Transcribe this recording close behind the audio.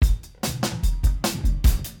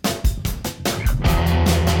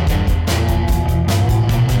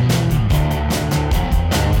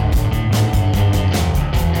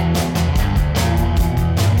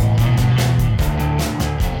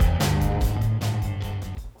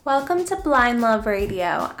Welcome to Blind Love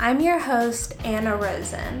Radio. I'm your host, Anna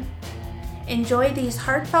Rosen. Enjoy these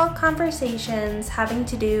heartfelt conversations having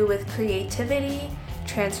to do with creativity,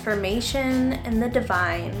 transformation, and the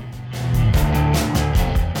divine.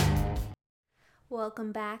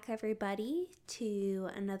 Welcome back, everybody, to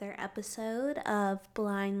another episode of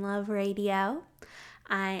Blind Love Radio.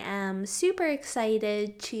 I am super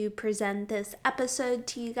excited to present this episode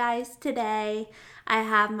to you guys today. I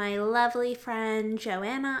have my lovely friend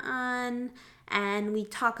Joanna on, and we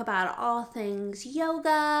talk about all things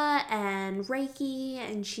yoga and Reiki,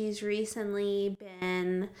 and she's recently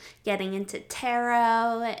been getting into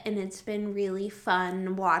tarot, and it's been really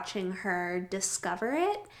fun watching her discover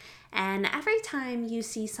it. And every time you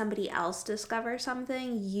see somebody else discover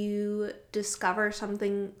something, you discover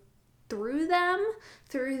something through them,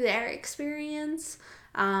 through their experience.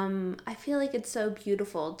 I feel like it's so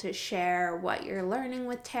beautiful to share what you're learning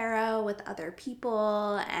with tarot with other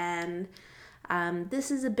people. And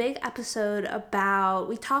this is a big episode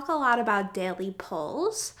we talk a lot about daily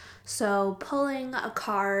pulls. So pulling a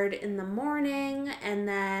card in the morning and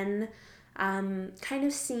then kind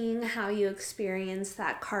of seeing how you experience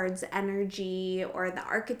that card's energy or the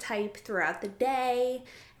archetype throughout the day,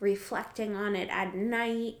 reflecting on it at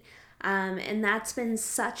night. And that's been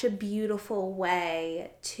such a beautiful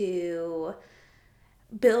way to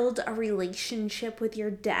build a relationship with your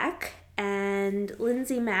deck. And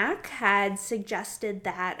Lindsay Mack had suggested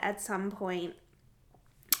that at some point.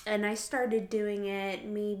 And I started doing it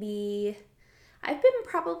I've been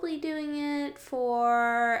probably doing it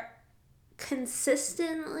for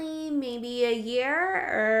consistently maybe a year,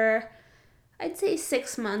 or I'd say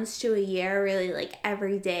 6 months to a year, really, like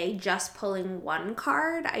every day, just pulling one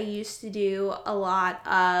card. I used to do a lot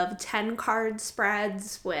of 10 card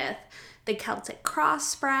spreads with the Celtic Cross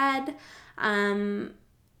spread. And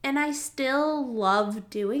I still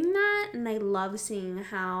love doing that, and I love seeing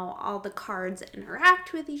how all the cards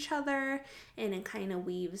interact with each other, and it kind of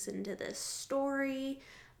weaves into this story.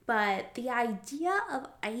 But the idea of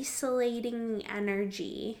isolating the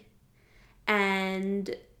energy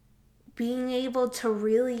and being able to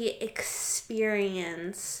really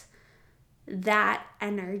experience that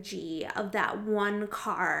energy of that one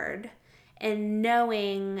card and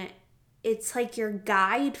knowing it's like your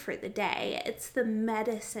guide for the day. It's the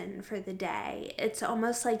medicine for the day. It's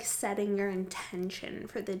almost like setting your intention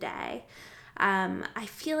for the day. I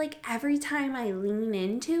feel like every time I lean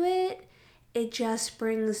into it, it just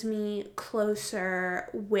brings me closer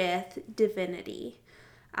with divinity.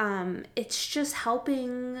 It's just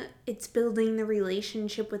it's building the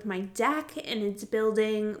relationship with my deck, and it's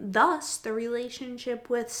building, thus, the relationship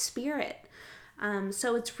with spirit.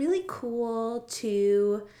 So it's really cool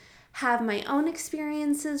to have my own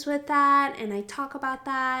experiences with that, and I talk about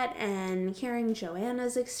that, and hearing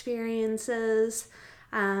Joanna's experiences.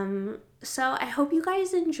 So I hope you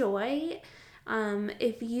guys enjoy.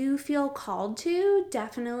 If you feel called to,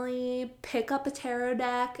 definitely pick up a tarot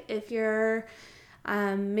deck if you're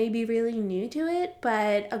maybe really new to it,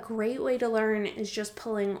 but a great way to learn is just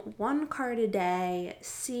pulling one card a day,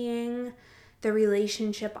 seeing the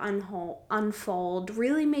relationship unfold,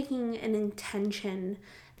 really making an intention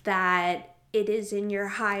that it is in your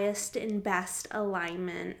highest and best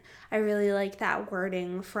alignment. I really like that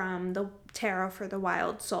wording from the Tarot for the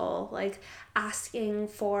Wild Soul, like asking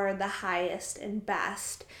for the highest and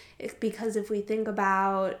best. Because if we think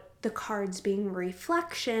about the cards being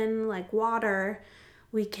reflection, like water,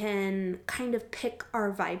 we can kind of pick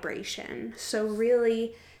our vibration. So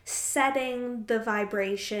really setting the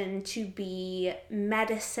vibration to be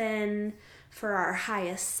medicine for our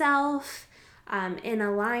highest self, in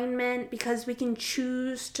alignment, because we can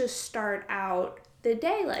choose to start out the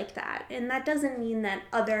day like that. And that doesn't mean that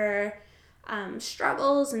other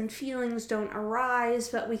struggles and feelings don't arise,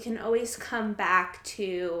 but we can always come back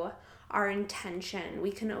to our intention.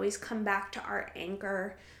 We can always come back to our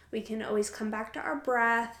anchor. We can always come back to our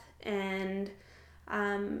breath and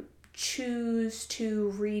choose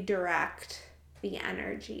to redirect the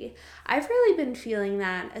energy. I've really been feeling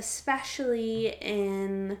that, especially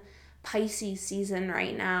in Pisces season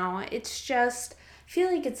right now. It's just, I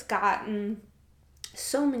feel like it's gotten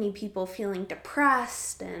so many people feeling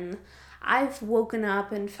depressed, and I've woken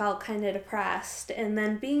up and felt kind of depressed, and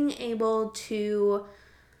then being able to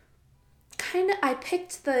I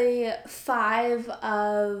picked the 5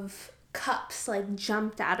 of Cups, like,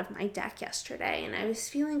 jumped out of my deck yesterday, and I was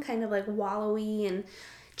feeling kind of like wallowy and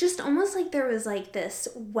just almost like there was like this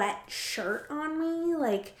wet shirt on me,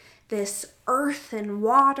 like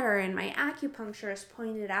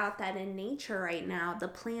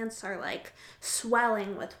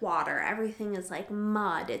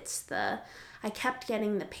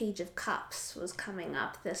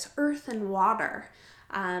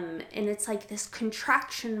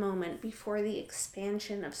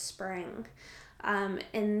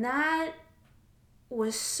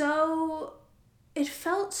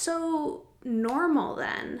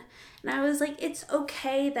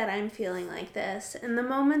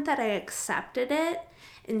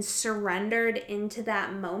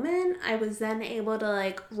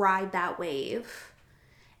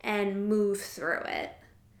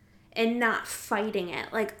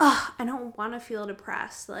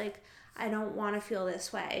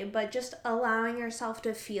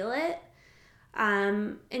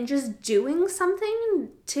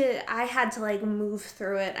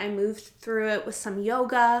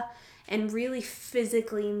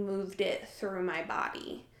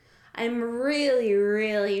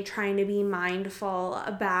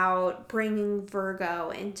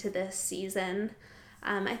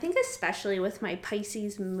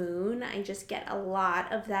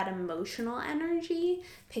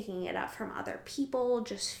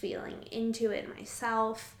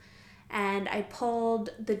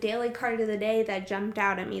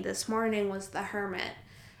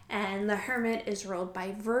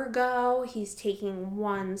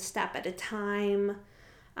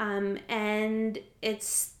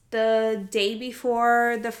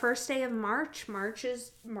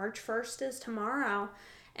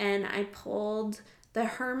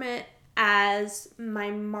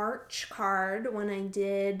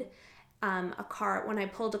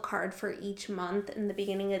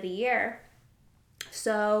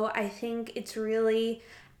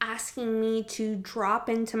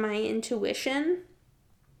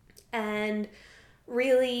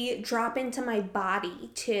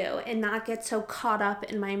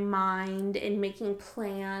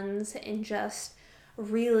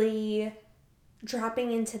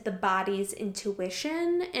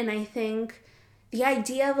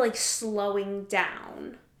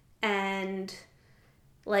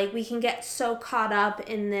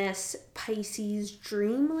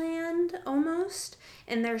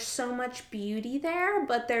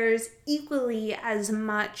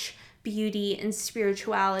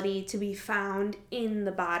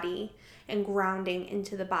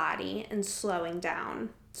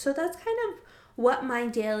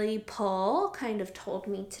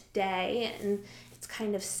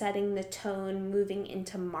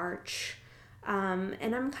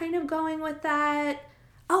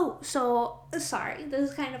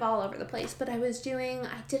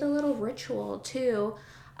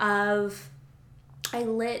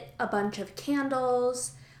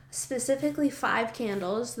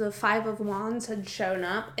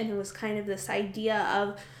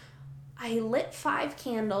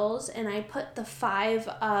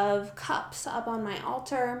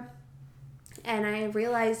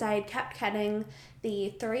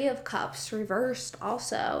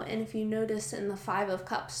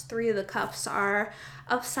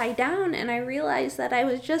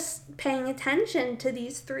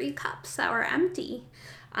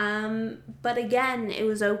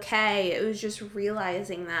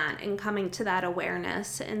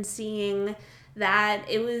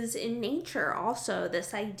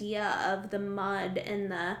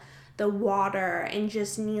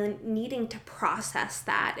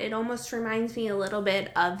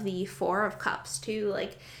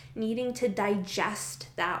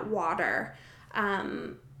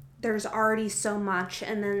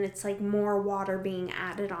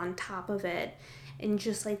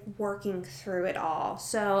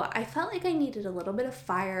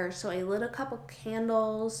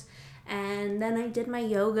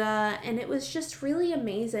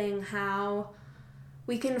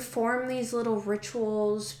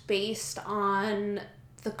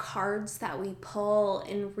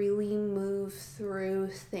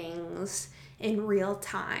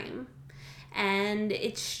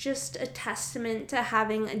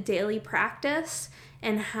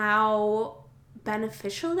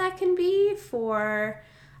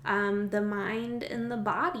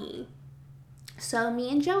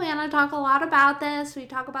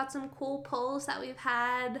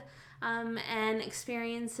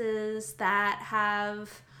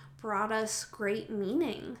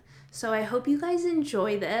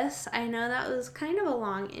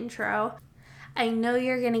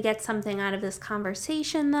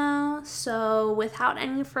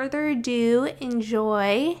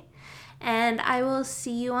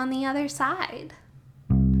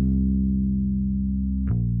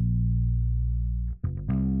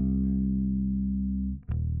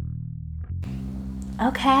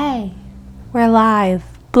Okay, we're live.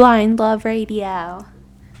 Blind Love Radio.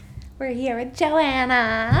 We're here with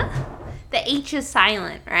Joanna. The H is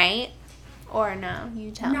silent, right? Or no? You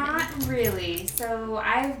tell me. Not really. So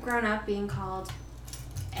I've grown up being called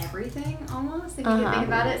everything almost, if you can think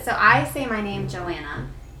about it. So I say my name Joanna.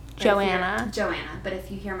 Joanna. But if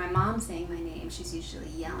you hear my mom saying my name, she's usually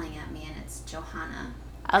yelling at me and it's Johanna.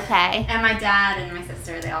 Okay. And my dad and my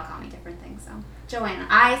sister, they all call me different things. So Joanna.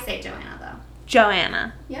 I say Joanna though.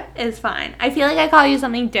 Joanna. Yep. Is fine. I feel like I call you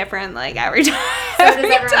something different like every time. So every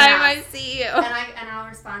does everyone time else. I see you. And I'll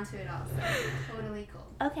respond to it also. Totally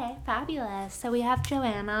cool. Okay, fabulous. So we have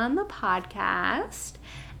Joanna on the podcast,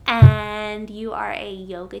 and you are a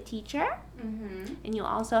yoga teacher, and you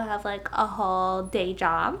also have like a whole day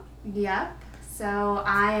job. Yep. So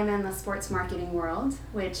I am in the sports marketing world,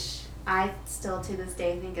 which I still to this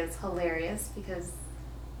day think is hilarious because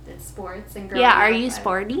it's sports and growing Yeah, are up, you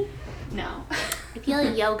sporty? No. I feel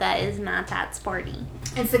like yoga is not that sporty.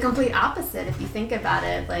 It's the complete opposite if you think about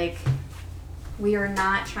it. Like, we are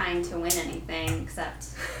not trying to win anything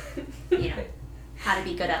except, how to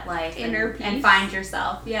be good at life and find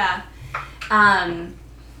yourself. Yeah.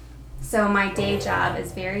 So my day job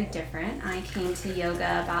is very different. I came to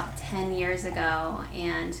yoga about 10 years ago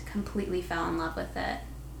and completely fell in love with it.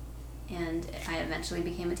 And I eventually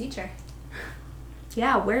became a teacher.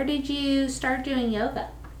 Yeah, where did you start doing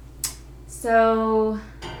yoga? So,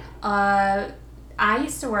 I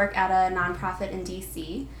used to work at a nonprofit in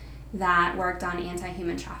DC that worked on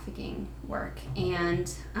anti-human trafficking work, and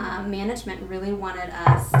management really wanted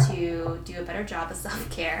us to do a better job of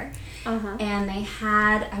self-care. And they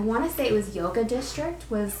had, I want to say it was Yoga District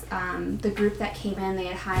was the group that came in. They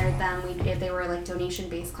had hired them. They were like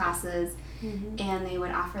donation-based classes. And they would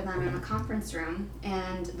offer them in the conference room.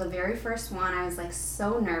 And the very first one, I was like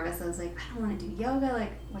so nervous. I was like, I don't want to do yoga.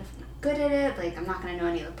 Like, what if I'm not good at it? Like, I'm not going to know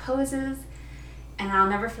any of the poses. And I'll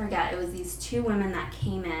never forget, it was these two women that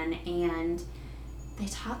came in and they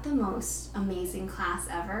taught the most amazing class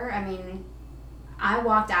ever. I mean, I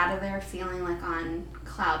walked out of there feeling like on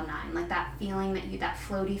cloud nine, like that feeling that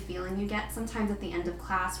floaty feeling you get sometimes at the end of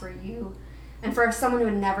class where and for someone who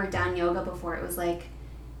had never done yoga before, it was like,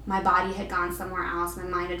 my body had gone somewhere else. My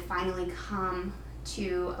mind had finally come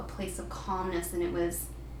to a place of calmness, and I was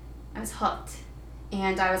hooked.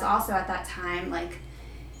 And I was also at that time like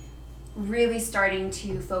really starting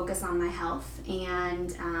to focus on my health,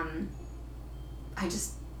 and I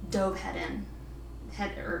just dove head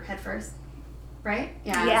first, right?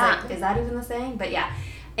 Yeah. I was like, is that even the saying? But yeah.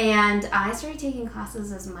 And I started taking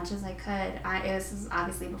classes as much as I could. This was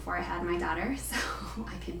obviously before I had my daughter, so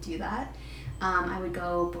I could do that. I would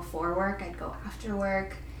go before work, I'd go after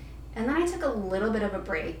work, and then I took a little bit of a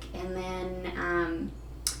break, and then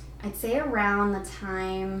I'd say around the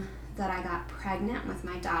time that I got pregnant with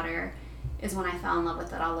my daughter is when I fell in love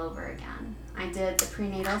with it all over again. I did the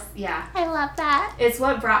prenatal, yeah. I love that. It's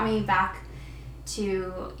what brought me back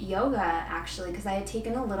to yoga, actually, because I had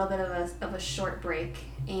taken a little bit of a short break,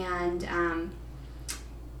 and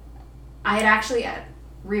I had actually...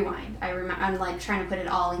 rewind. I'm like trying to put it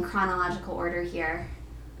all in chronological order here.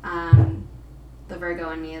 The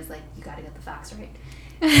Virgo in me is like, you gotta get the facts right.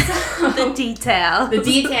 The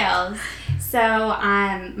details. So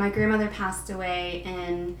my grandmother passed away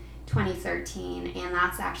in 2013, and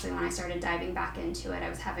that's actually when I started diving back into it. I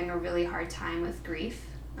was having a really hard time with grief,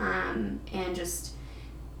 and just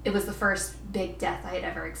it was the first big death I had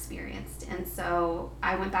ever experienced. And so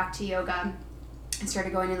I went back to yoga. I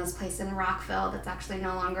started going to this place in Rockville that's actually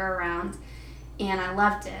no longer around, and I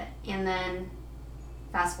loved it. And then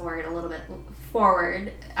fast forward a little bit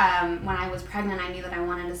when I was pregnant, I knew that I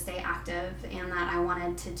wanted to stay active and that I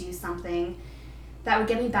wanted to do something that would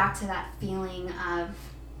get me back to that feeling of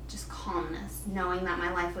just calmness, knowing that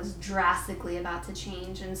my life was drastically about to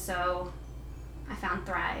change. And so I found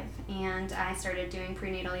Thrive, and I started doing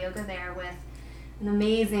prenatal yoga there with an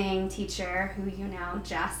amazing teacher who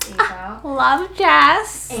Jess Avo. Love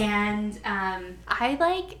Jess. And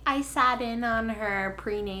I sat in on her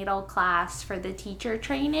prenatal class for the teacher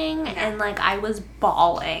training, and like I was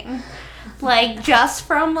bawling. Like just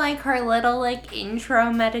from like her little like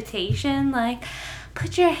intro meditation, like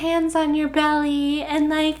put your hands on your belly and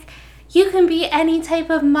like you can be any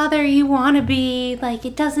type of mother you want to be. Like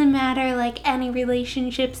it doesn't matter like any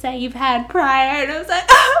relationships that you've had prior. And I was like,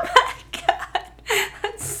 oh my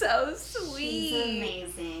that's so sweet.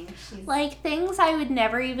 She's amazing. Like things I would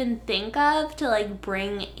never even think of to like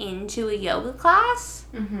bring into a yoga class.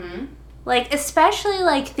 Like especially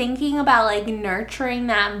like thinking about like nurturing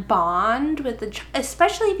that bond with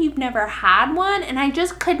especially if you've never had one. And I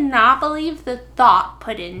just could not believe the thought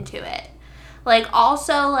put into it. Like,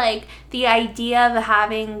 also, like, the idea of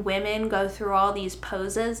having women go through all these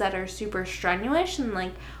poses that are super strenuous and,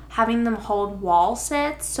 like, having them hold wall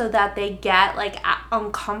sits so that they get, like,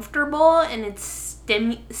 uncomfortable and it's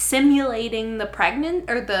simulating the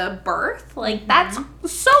the birth. Like, that's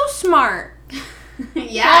so smart.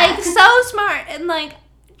 Yeah. Like, so smart. And, like,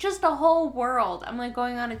 just the whole world. I'm, like,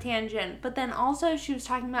 going on a tangent. But then also she was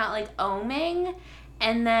talking about, like, oming.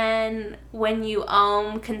 And then when you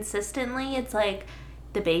consistently, it's like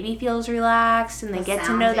the baby feels relaxed and they get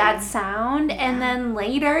to know that sound. Yeah. And then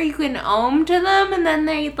later you can to them and then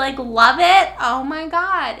they, like, love it. Oh, my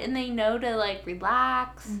God. And they know to, like,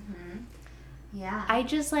 relax. Mm-hmm. Yeah. I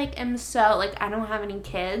just, like, am so, like, I don't have any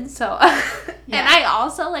kids. So, yeah. And I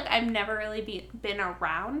also, like, I've never really been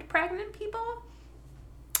around pregnant people.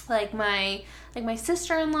 Like, my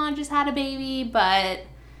sister-in-law just had a baby, but...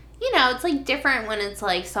 You know, it's, like, different when it's,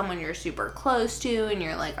 like, someone you're super close to and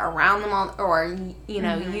you're, like, around them all, or, you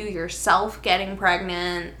know, you yourself getting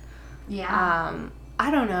pregnant. Yeah.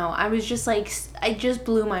 I don't know. I was just, like, I just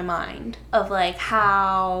blew my mind of, like,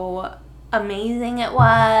 how amazing it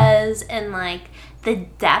was and, like, the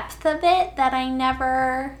depth of it that I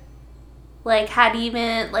never, like, had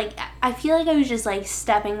even, like, I feel like I was just, like,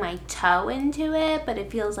 stepping my toe into it, but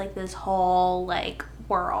it feels like this whole, like,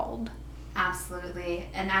 world. Absolutely.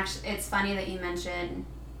 And actually, it's funny that you mentioned,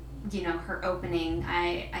 you know, her opening.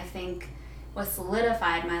 I think what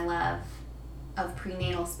solidified my love of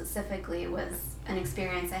prenatal specifically was an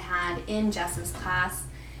experience I had in Jess's class.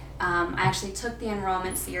 I actually took the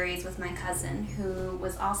enrollment series with my cousin, who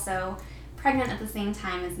was also pregnant at the same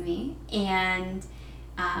time as me. And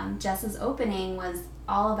Jess's opening was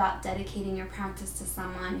all about dedicating your practice to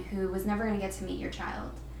someone who was never going to get to meet your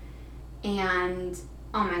child. And...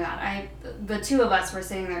 oh my God, the two of us were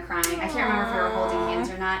sitting there crying. I can't remember if we were holding hands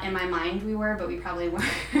or not. In my mind we were, but we probably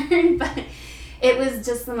weren't. But it was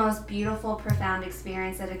just the most beautiful, profound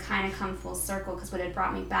experience that had kind of come full circle, because what had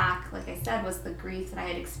brought me back, like I said, was the grief that I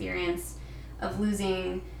had experienced of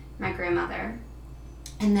losing my grandmother.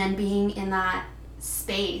 And then being in that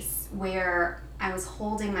space where I was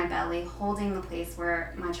holding my belly, holding the place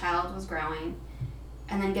where my child was growing,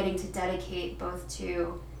 and then getting to dedicate both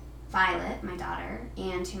to Violet, my daughter,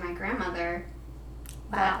 and to my grandmother,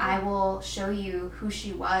 that I will show you who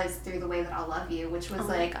she was through the way that I'll love you, which was oh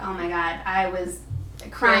my God, I was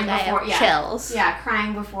crying before, chills. Yeah,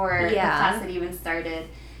 crying before the class had even started.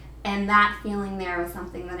 And that feeling there was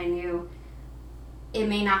something that I knew it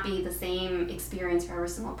may not be the same experience for every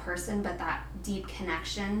single person, but that deep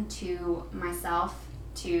connection to myself,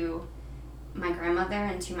 to my grandmother,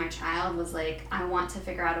 and to my child was like, I want to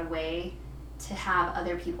figure out a way to have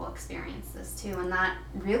other people experience this too. And that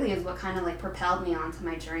really is what kind of like propelled me onto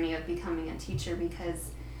my journey of becoming a teacher,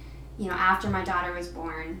 because, you know, after my daughter was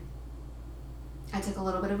born, I took a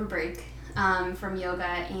little bit of a break from yoga,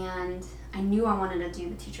 and I knew I wanted to do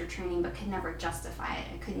the teacher training but could never justify it.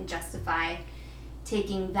 I couldn't justify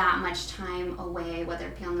taking that much time away, whether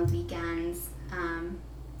it be on the weekends,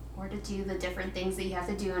 or to do the different things that you have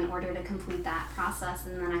to do in order to complete that process.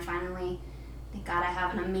 And then I finally, thank God, I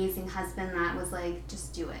have an amazing husband that was like,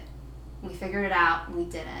 just do it. We figured it out, and we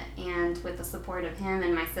did it. And with the support of him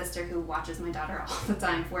and my sister, who watches my daughter all the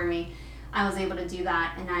time for me, I was able to do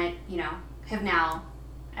that. And I, you know, have now,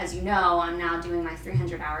 as you know, I'm now doing my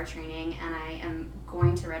 300-hour training, and I am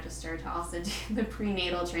going to register to also do the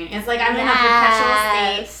prenatal training. It's like I'm in a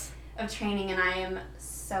perpetual state of training, and I am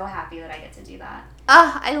so happy that I get to do that.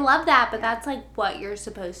 Oh, I love that, but that's like what you're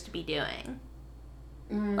supposed to be doing.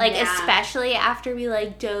 Like, especially after we,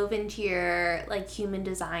 like, dove into your, like, human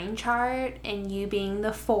design chart and you being the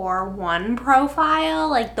 4-1 profile,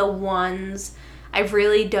 like, the ones, I've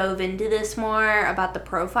really dove into this more about the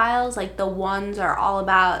profiles. Like, the ones are all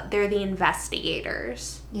about, they're the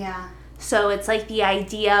investigators. Yeah. So it's, like, the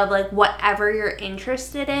idea of, like, whatever you're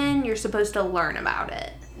interested in, you're supposed to learn about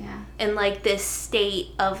it. Yeah. And, like, this state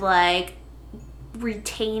of, like,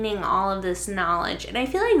 retaining all of this knowledge. And I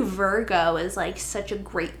feel like Virgo is like such a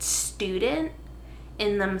great student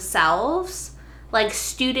in themselves, like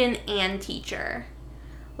student and teacher.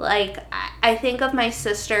 Like I think of my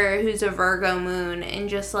sister who's a Virgo moon, and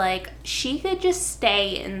just like she could just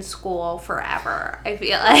stay in school forever, I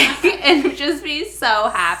feel like, and just be so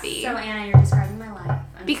happy. So Anna, you're describing my life.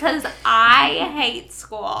 Because I hate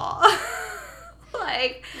school.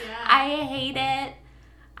 Like I hate it.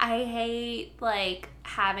 I hate, like,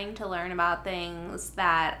 having to learn about things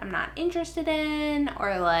that I'm not interested in,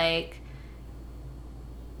 or, like,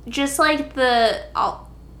 just, like,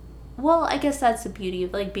 well, I guess that's the beauty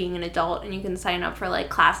of, like, being an adult, and you can sign up for, like,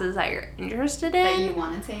 classes that you're interested in. That you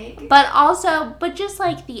want to take. But just,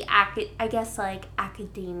 like, I guess, like,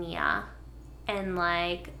 academia and,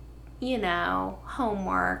 like, you know,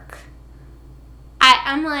 homework.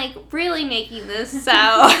 I'm, like, really making this so,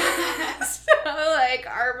 like,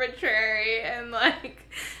 arbitrary and, like,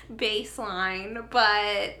 baseline,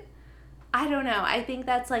 but I don't know. I think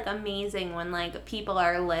that's, like, amazing when, like, people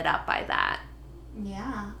are lit up by that.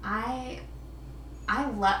 Yeah, I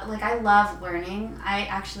love learning. I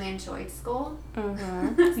actually enjoyed school.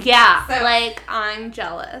 Mm-hmm. Yeah, so, like, I'm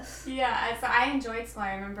jealous. Yeah, so I enjoyed school.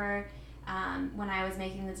 I remember when I was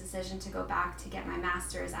making the decision to go back to get my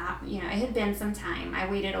master's, it had been some time. I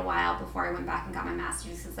waited a while before I went back and got my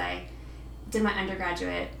master's because I did my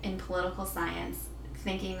undergraduate in political science,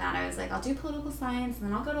 thinking that I was like, I'll do political science and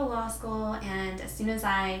then I'll go to law school. And as soon as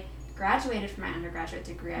I graduated from my undergraduate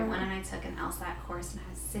degree, I went and I took an LSAT course, and I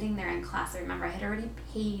was sitting there in class. I remember I had already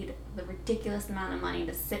paid the ridiculous amount of money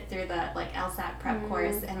to sit through the like LSAT prep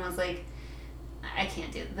course, and I was like, I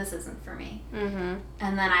can't do it. This isn't for me. Mm-hmm.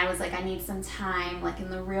 And then I was like, I need some time, like in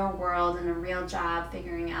the real world, in a real job,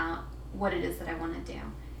 figuring out what it is that I want to do.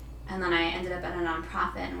 And then I ended up at a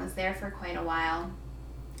nonprofit and was there for quite a while.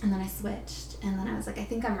 And then I switched, and then I was like, I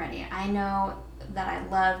think I'm ready. I know that I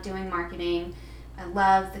love doing marketing. I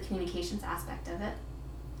love the communications aspect of it.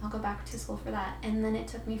 I'll go back to school for that. And then it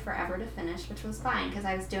took me forever to finish, which was fine because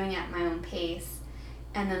I was doing it at my own pace.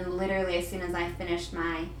 And then literally as soon as I finished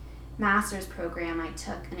my master's program, I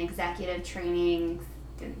took an executive training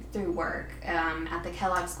through work at the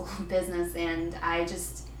Kellogg School of Business, and I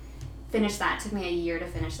just finished that. It took me a year to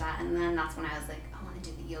finish that, and then that's when I was like, I want to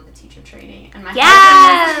do the yoga teacher training. And my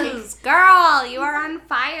husband was like, girl, you are on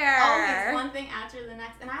fire. Always one thing after the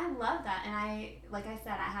next, and I love that. And I, like I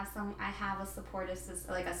said, I have a supportive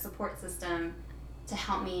system, like a support system to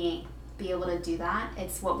help me be able to do that.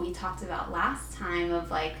 It's what we talked about last time of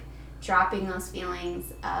like dropping those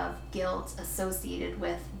feelings of guilt associated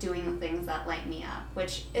with doing the things that light me up,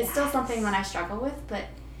 which is still something that I struggle with, but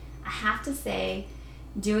I have to say,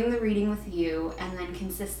 doing the reading with you and then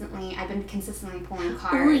I've been consistently pulling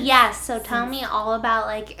cards. Oh, yes. So tell me all about,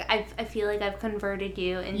 like, I feel like I've converted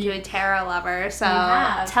you into a tarot lover. So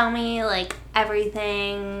tell me, like,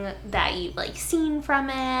 everything that you've, like, seen from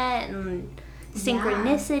it and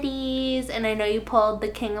synchronicities. And I know you pulled the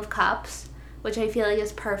King of Cups, which I feel like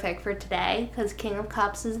is perfect for today because King of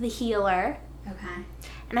Cups is the healer. Okay.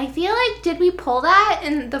 And I feel like, did we pull that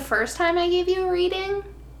in the first time I gave you a reading?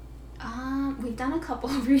 We've done a couple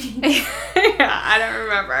of readings. Yeah, I don't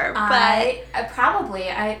remember. But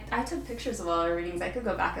I took pictures of all our readings. I could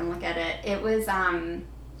go back and look at it. It was,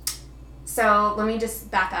 so let me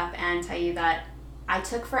just back up and tell you that I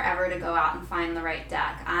took forever to go out and find the right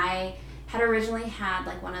deck. I had originally had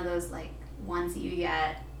like one of those like ones that you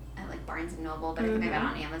get at like Barnes & Noble, but I think I got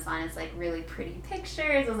it on Amazon. It's like really pretty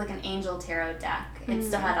pictures. It was like an angel tarot deck. It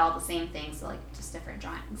still had all the same things, so like just different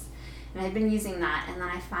drawings. And I'd been using that, and then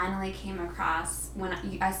I finally came across, when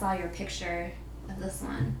I saw your picture of this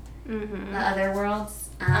one, The Other Worlds.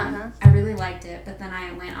 I really liked it, but then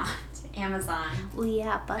I went on to Amazon. Oh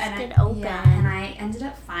yeah, busted open. Yeah, and I ended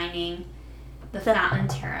up finding the Fountain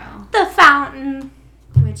Tarot. The Fountain!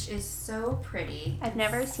 Which is so pretty. I've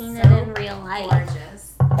never seen it in real life.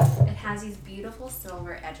 Gorgeous. It has these beautiful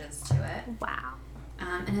silver edges to it. Wow.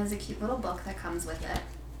 And it has a cute little book that comes with it.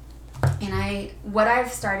 And what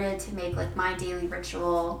I've started to make like my daily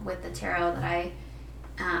ritual with the tarot that I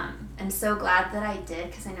am so glad that I did,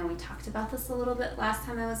 because I know we talked about this a little bit last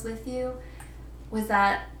time I was with you, was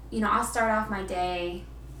that, I'll start off my day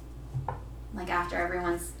like after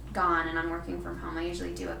everyone's gone and I'm working from home. I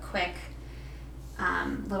usually do a quick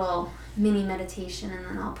little mini meditation, and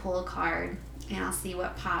then I'll pull a card and I'll see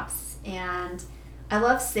what pops. And I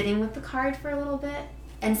love sitting with the card for a little bit.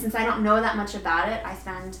 And since I don't know that much about it, I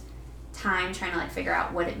spend time trying to like figure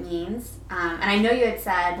out what it means. And I know you had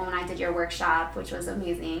said when I did your workshop, which was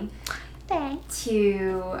amazing, thanks,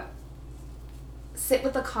 to sit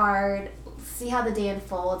with the card, see how the day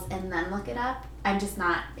unfolds, and then look it up. I'm just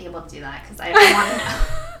not able to do that because I want to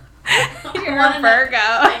know. You're a Virgo.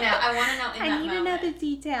 I know. I want to know in that moment. I need to know the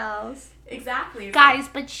details. Exactly. Guys,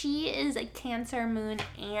 but she is a Cancer moon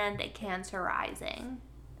and a Cancer rising.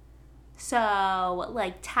 So,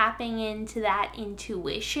 like, tapping into that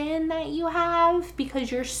intuition that you have,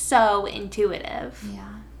 because you're so intuitive.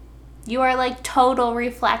 Yeah. You are, like, total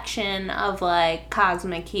reflection of, like,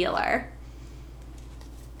 cosmic healer.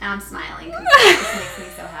 And I'm smiling because it just makes me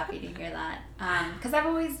so happy to hear that. Because I've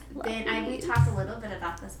always been, we talked a little bit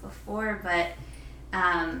about this before, but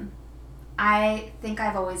I think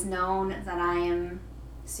I've always known that I am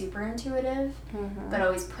super intuitive, but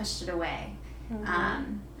always pushed it away.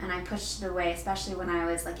 And I pushed it away, especially when I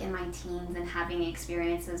was like in my teens and having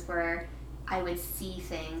experiences where I would see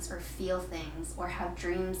things or feel things or have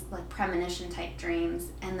dreams, like premonition type dreams,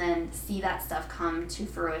 and then see that stuff come to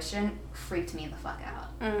fruition. Freaked me the fuck out.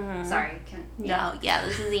 Sorry. No,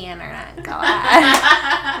 this is the internet. Go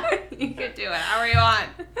ahead. You can do it however you want.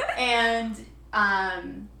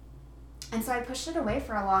 And so I pushed it away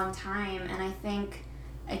for a long time, and I think,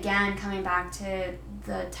 again, coming back to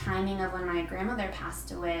the timing of when my grandmother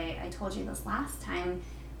passed away, I told you this last time,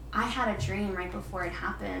 I had a dream right before it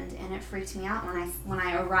happened, and it freaked me out when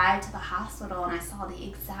I arrived to the hospital and I saw the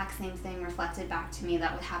exact same thing reflected back to me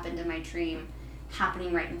that would happen in my dream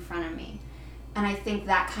happening right in front of me. And I think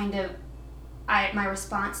that kind of, my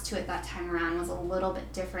response to it that time around was a little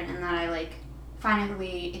bit different in that I like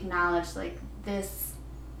finally acknowledged like this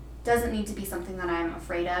doesn't need to be something that I'm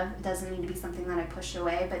afraid of. It doesn't need to be something that I push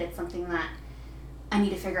away, but it's something that I need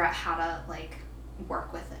to figure out how to like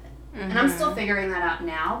work with it. And I'm still figuring that out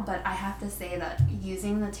now, but I have to say that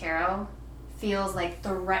using the tarot feels like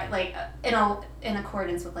the right, like in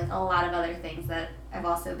accordance with like a lot of other things that I've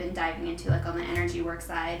also been diving into, like on the energy work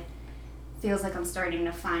side. Feels like I'm starting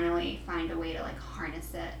to finally find a way to like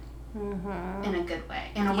harness it in a good way.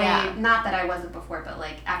 In a way, not that I wasn't before, but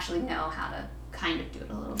like actually know how to kind of do it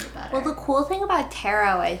a little bit better. Well, the cool thing about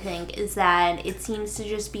tarot, I think, is that it seems to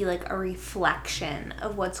just be like a reflection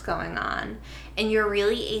of what's going on. And you're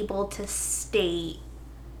really able to state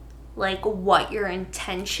like what your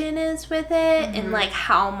intention is with it and like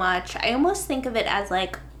how much. I almost think of it as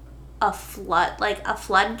like a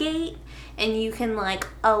floodgate, and you can like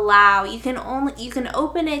allow, you can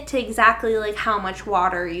open it to exactly like how much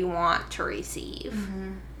water you want to receive.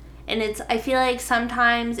 And I feel like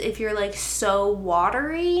sometimes if you're like so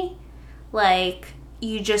watery, like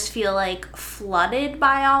you just feel like flooded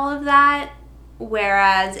by all of that.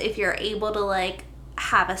 Whereas if you're able to like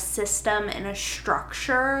have a system and a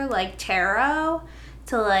structure like tarot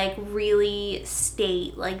to like really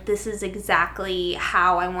state like this is exactly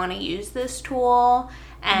how I want to use this tool,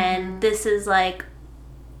 and this is like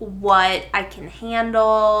what I can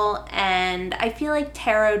handle. And I feel like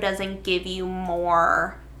tarot doesn't give you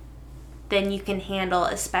more than you can handle,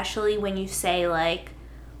 especially when you say like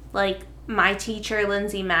my teacher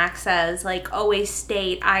Lindsay Mack says like always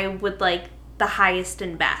state I would like the highest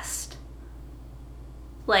and best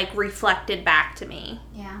like reflected back to me.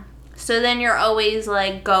 Yeah. So then you're always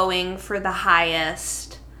like going for the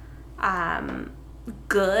highest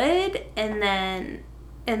good, and then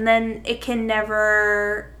it can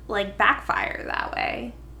never like backfire that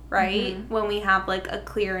way, right? When we have like a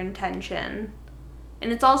clear intention.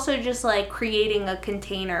 And it's also just like creating a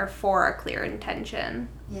container for a clear intention.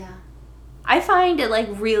 Yeah. I find it like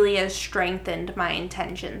really has strengthened my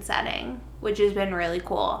intention setting, which has been really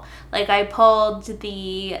cool. Like I pulled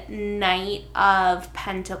the Knight of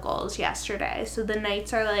Pentacles yesterday. So the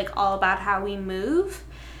Knights are like all about how we move.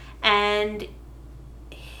 And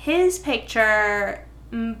his picture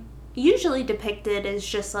usually depicted is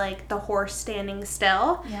just like the horse standing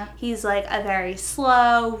still. Yeah. He's like a very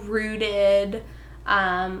slow, rooted,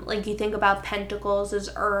 like you think about pentacles as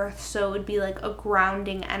earth, so it would be like a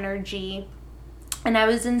grounding energy. And I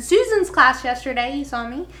was in Susan's class yesterday, you saw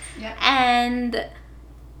me. Yeah. And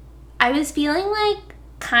I was feeling like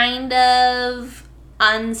kind of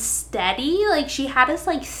unsteady. Like she had us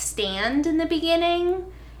like stand in the beginning.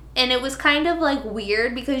 And it was kind of like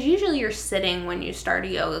weird because usually you're sitting when you start a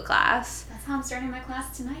yoga class. That's how I'm starting my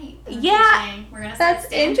class tonight. Yeah. We're gonna start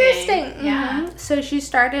standing. Interesting. Yeah. So she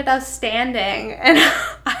started us standing, and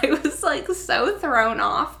I was like so thrown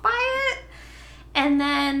off by it. And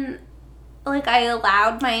then like I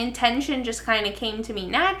allowed my intention just kind of came to me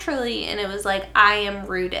naturally, and it was like I am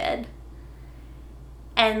rooted.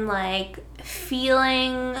 And like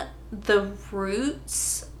feeling the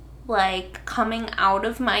roots like coming out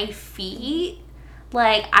of my feet.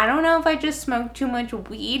 Like, I don't know if I just smoked too much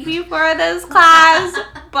weed before this class,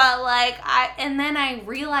 but like and then I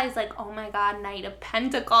realized like, oh my God, Knight of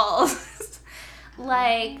Pentacles.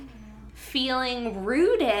 Like feeling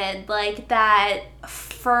rooted, like that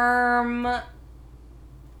firm,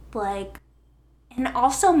 like, and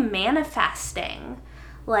also manifesting.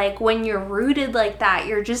 Like, when you're rooted like that,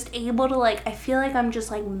 you're just able to, like, I feel like I'm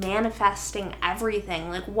just, like, manifesting everything.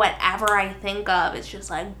 Like, whatever I think of, it's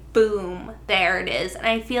just, like, boom, there it is. And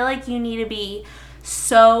I feel like you need to be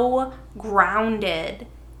so grounded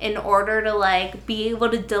in order to, like, be able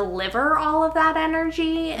to deliver all of that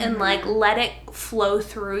energy and, like, let it flow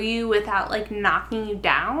through you without, like, knocking you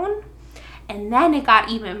down. And then it got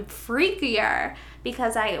even freakier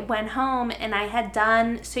because I went home and I had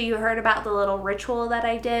done, so you heard about the little ritual that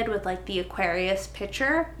I did with like the Aquarius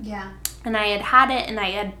picture? Yeah. And I had it and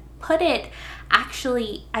I had put it,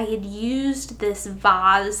 actually, I had used this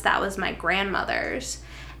vase that was my grandmother's,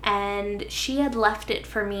 and she had left it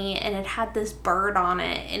for me, and it had this bird on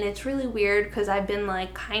it. And it's really weird because I've been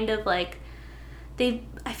like kind of like,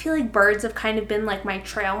 I feel like birds have kind of been like my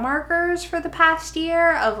trail markers for the past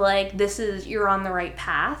year of like, you're on the right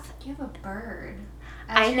path. You have a bird.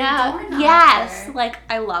 I know. Yes. Like,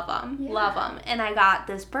 I love them. Yeah. Love them. And I got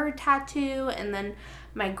this bird tattoo, and then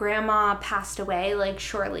my grandma passed away like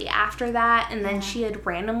shortly after that, and then she had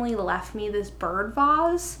randomly left me this bird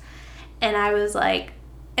vase, and I was like,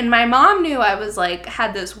 and my mom knew I was like,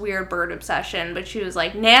 had this weird bird obsession, but she was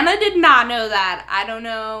like, Nana did not know that. I don't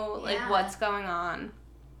know like what's going on.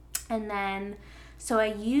 And then, so I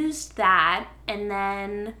used that, and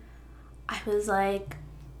then I was like,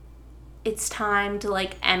 it's time to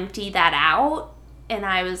like empty that out. And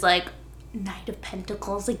I was like, Knight of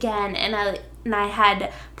Pentacles again. And I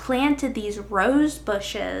had planted these rose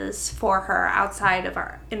bushes for her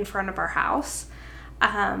in front of our house,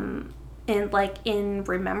 and like in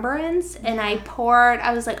remembrance. And I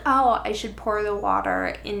was like, oh, I should pour the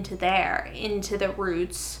water into the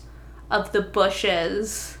roots of the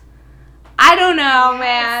bushes. I don't know,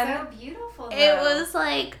 man. It's so beautiful, though. It was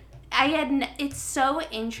like, it's so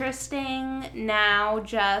interesting now,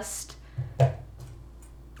 just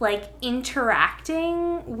like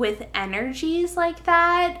interacting with energies like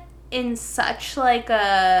that in such like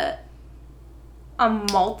a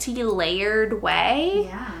multi-layered way.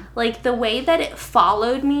 Yeah. Like the way that it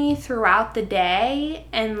followed me throughout the day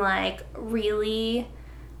and like really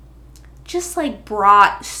just like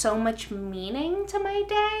brought so much meaning to my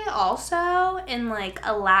day also, and like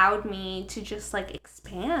allowed me to just like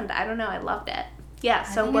expand. I don't know, I loved it. Yeah,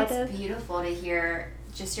 so I think it's beautiful to hear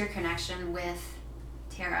just your connection with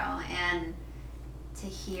tarot, and to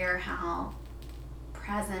hear how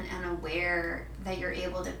present and aware that you're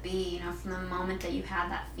able to be, from the moment that you had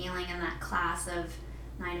that feeling in that class of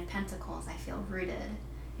Knight of Pentacles, I feel rooted,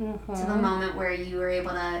 to the moment where you were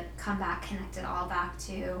able to come back, connect it all back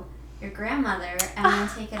to your grandmother, and then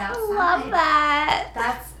take it outside. I love that.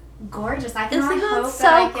 That's gorgeous. I can Isn't only that hope so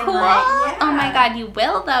that I can, cool? yeah. Oh my God, you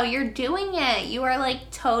will though. You're doing it. You are like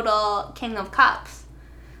total King of Cups.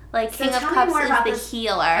 Like King of Cups is the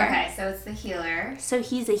healer. Okay, so it's the healer. So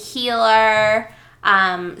he's a healer.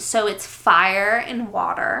 So it's fire and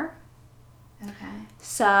water. Okay.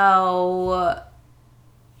 So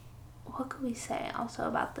what could we say also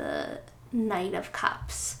about the Knight of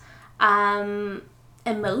Cups?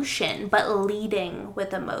 Emotion, but leading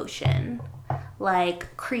with emotion,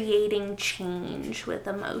 like creating change with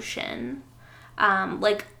emotion,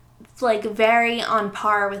 like very on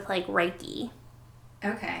par with like Reiki.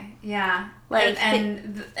 Okay, yeah, like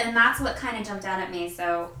and that's what kind of jumped out at me.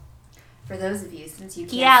 So for those of you, since you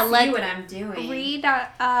can't see what I'm doing, read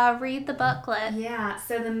the booklet. Yeah,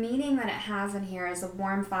 so the meaning that it has in here is a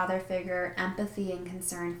warm father figure, empathy and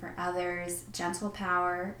concern for others, gentle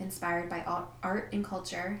power inspired by art and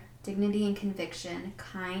culture, dignity and conviction,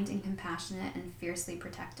 kind and compassionate, and fiercely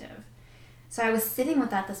protective. So I was sitting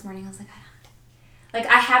with that this morning. I was like,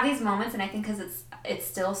 I have these moments, and I think because it's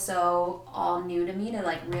still so all new to me to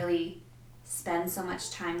like really spend so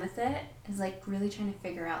much time with it, is like really trying to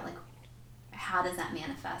figure out like, how does that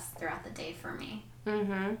manifest throughout the day for me?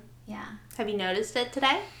 Mm-hmm. Yeah. Have you noticed it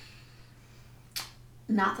today?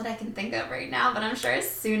 Not that I can think of right now, but I'm sure as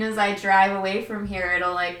soon as I drive away from here,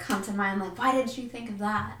 it'll like come to mind. Like, why did you think of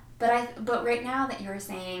that? But right now that you're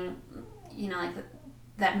saying, like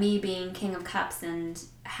that me being King of Cups and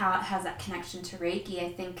how it has that connection to Reiki,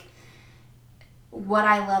 I think what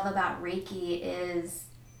I love about Reiki is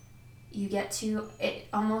it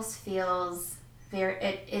almost feels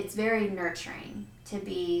it's very nurturing to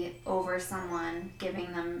be over someone,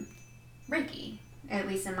 giving them Reiki. At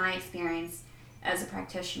least in my experience as a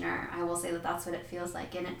practitioner, I will say that that's what it feels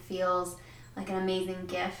like, and it feels like an amazing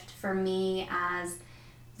gift for me as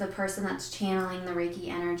the person that's channeling the Reiki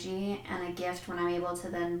energy, and a gift when I'm able to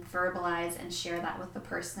then verbalize and share that with the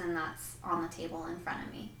person that's on the table in front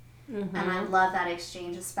of me. Mm-hmm. And I love that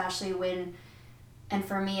exchange, especially when, and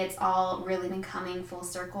for me, it's all really been coming full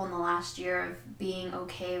circle in the last year of being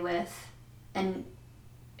okay with, and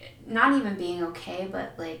not even being okay,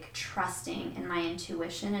 but like trusting in my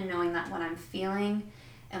intuition and knowing that what I'm feeling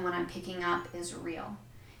and what I'm picking up is real.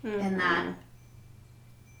 Mm-hmm. And that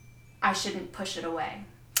I shouldn't push it away.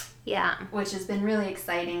 Yeah. Which has been really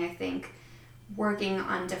exciting, I think, working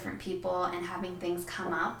on different people and having things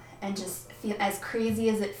come up, and just feel as crazy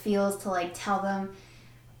as it feels to like tell them,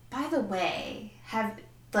 by the way,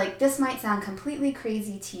 this might sound completely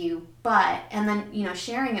crazy to you, but, and then, you know,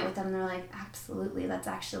 sharing it with them, they're like, absolutely, that's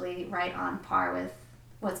actually right on par with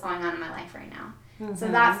what's going on in my life right now. Mm-hmm. So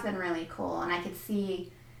that's been really cool. And I could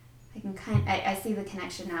see, I see the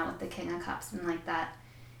connection now with the King of Cups and like that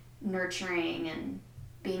nurturing and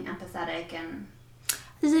being empathetic. And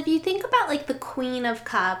because if you think about like the Queen of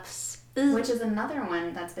Cups, which is another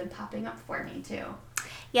one that's been popping up for me too.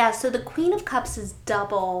 Yeah, so the Queen of Cups is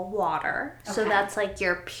double water. Okay. So that's like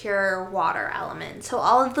your pure water element. So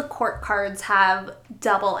all of the court cards have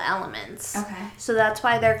double elements. Okay. So that's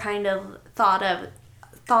why they're kind of thought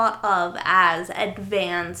of as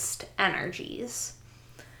advanced energies.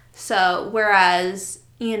 So whereas,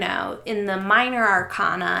 you know, in the minor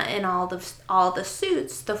arcana in all the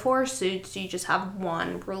suits, the 4 suits, you just have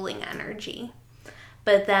one ruling energy.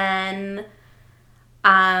 But then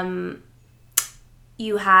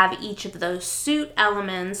you have each of those suit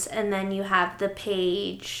elements, and then you have the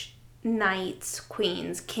page, knights,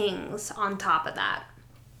 queens, kings on top of that.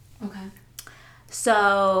 Okay.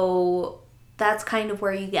 So that's kind of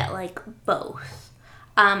where you get like both.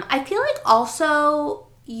 I feel like also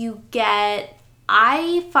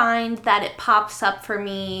I find that it pops up for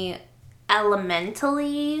me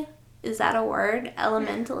elementally. Is that a word?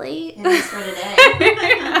 Elementally? It is for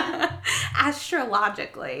today.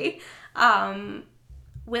 Astrologically.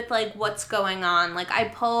 With like what's going on. Like I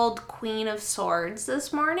pulled Queen of Swords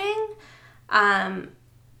this morning. And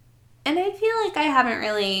I feel like I haven't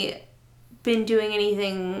really been doing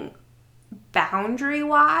anything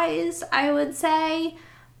boundary-wise, I would say.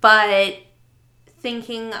 But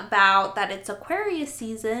thinking about that it's Aquarius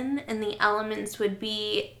season and the elements would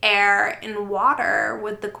be air and water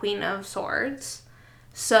with the Queen of Swords.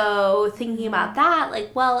 So thinking about that,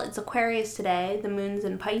 like, well, it's Aquarius today, the moon's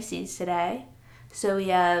in Pisces today. So we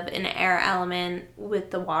have an air element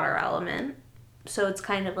with the water element. So it's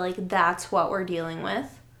kind of like that's what we're dealing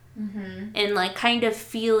with. Mm-hmm. And like kind of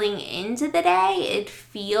feeling into the day, it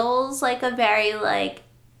feels like a very like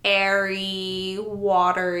airy,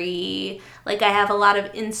 watery, like I have a lot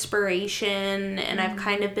of inspiration and I've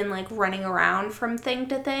kind of been like running around from thing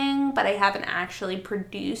to thing, but I haven't actually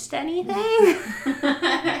produced anything.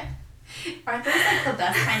 Aren't those like the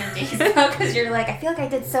best kind of days though? Because you're like, I feel like I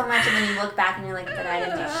did so much, and then you look back and you're like, but I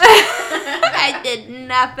didn't do shit. I did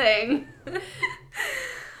nothing.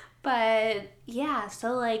 But yeah,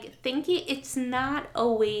 so like thinking it's not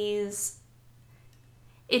always,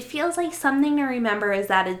 it feels like something to remember is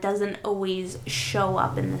that it doesn't always show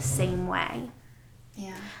up in the same way.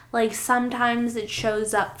 Yeah. Like sometimes it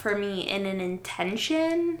shows up for me in an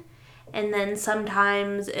intention, and then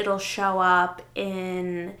sometimes it'll show up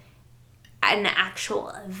in an actual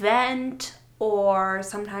event, or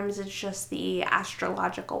sometimes it's just the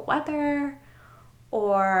astrological weather,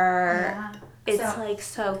 or it's like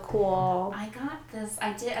so cool. I got this.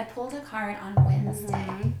 I pulled a card on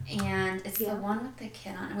Wednesday, and it's the one with the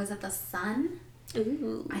kid on it. Was it the sun?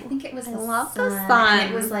 Ooh, I think it was the sun. I love the sun.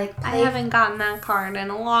 And it was like I haven't gotten that card in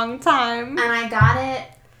a long time. And I got it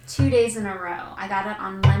 2 days in a row. I got it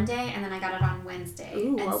on Monday, and then I got it on Wednesday.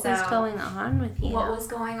 Ooh, and what was going on with you? What was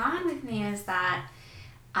going on with me is that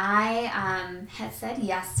I had said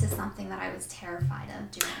yes to something that I was terrified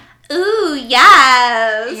of doing. Ooh,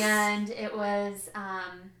 yes! And it was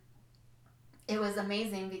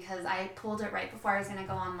amazing because I pulled it right before I was going to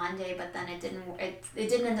go on Monday, but then it didn't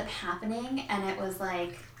end up happening, and it was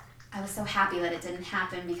like, I was so happy that it didn't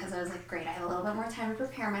happen because I was like, great, I have a little bit more time to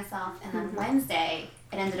prepare myself, and then Wednesday,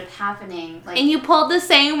 it ended up happening. Like, and you pulled the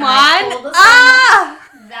same one? I pulled the same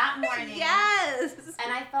one that morning. Yes!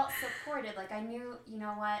 And I felt supported. Like, I knew, you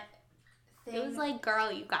know what? It was like,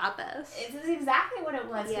 girl, you got this. It's exactly what it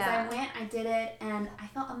was. Because I went, I did it, and I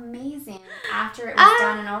felt amazing after it was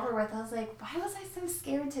done and over with. I was like, why was I so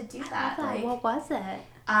scared to do that? Like, what was it?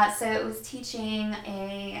 So it was teaching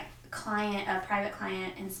a private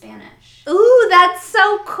client in Spanish. Ooh, that's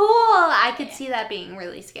so cool. I could see that being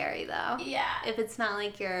really scary, though. Yeah. If it's not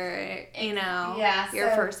like your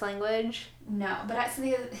first language. No, but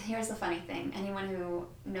here's the funny thing. Anyone who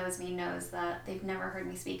knows me knows that they've never heard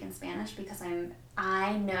me speak in Spanish because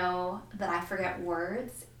I know that I forget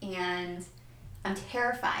words, and I'm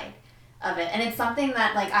terrified of it. And it's something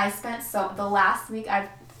that, like, the last week I've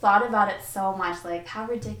thought about it so much, like, how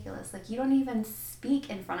ridiculous. Like, you don't even speak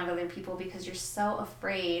in front of other people because you're so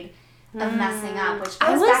afraid of messing up, which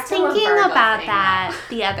I was back thinking to a Virgo about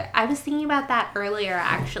thing, that I was thinking about that earlier,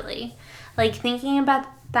 actually. Like, thinking about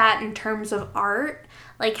that in terms of art,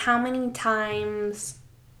 like, how many times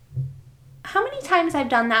how many times I've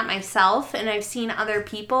done that myself, and I've seen other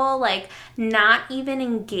people, like, not even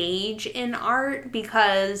engage in art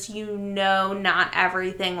because not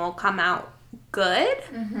everything will come out good.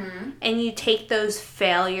 Mm-hmm. And you take those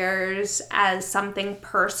failures as something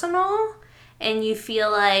personal, and you feel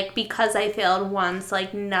like, because I failed once,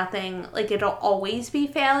 like, nothing, like, it'll always be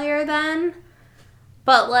failure then.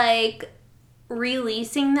 But, like,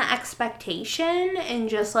 releasing the expectation and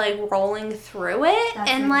just, like, rolling through it.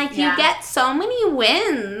 You get so many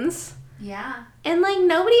wins. Yeah. And, like,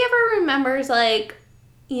 nobody ever remembers, like,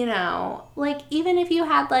 like, even if you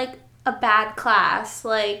had, like, a bad class,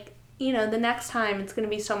 like, the next time it's going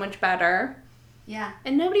to be so much better. Yeah.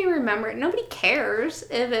 And nobody cares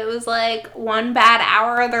if it was, like, one bad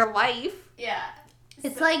hour of their life. Yeah.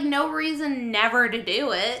 It's, like, no reason never to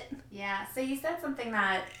do it. Yeah. So you said something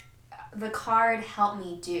that the card helped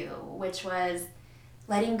me do, which was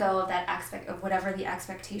letting go of that of whatever the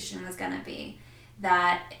expectation was going to be,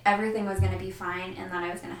 that everything was going to be fine and that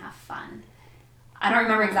I was going to have fun. I don't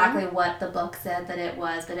remember exactly what the book said that it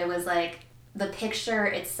was, but it was like the picture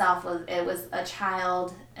itself was a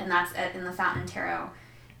child, and that's in the Fountain Tarot.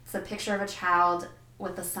 It's a picture of a child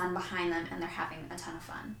with the sun behind them, and they're having a ton of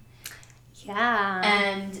fun. Yeah.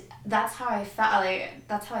 And that's how I felt.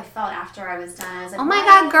 That's how I felt after I was done. I was like, oh my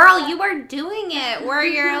God, girl, you were doing it, where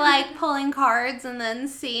you're like pulling cards and then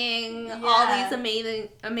seeing all these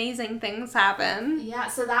amazing things happen. Yeah.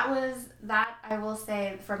 So that I will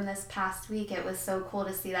say, from this past week, it was so cool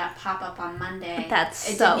to see that pop up on Monday. That's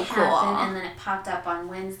it so didn't cool. Happen, and then it popped up on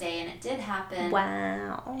Wednesday, and it did happen.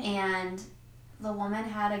 Wow. And the woman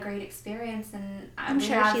had a great experience, and I'm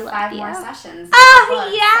sure have she 5 loved more you. sessions.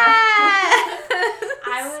 Oh,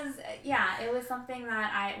 yeah! It was something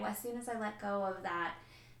that as soon as I let go of that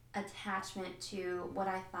attachment to what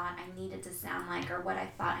I thought I needed to sound like, or what I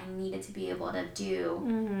thought I needed to be able to do,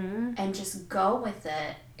 and just go with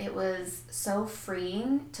it, it was so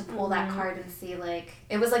freeing to pull that card and see, like,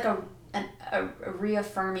 it was like a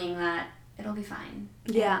reaffirming that it'll be fine.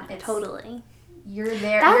 Yeah, totally. You're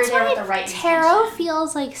there. That's you're there why with the right tarot intention.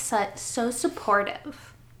 feels like so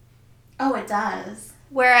supportive. Oh, it does.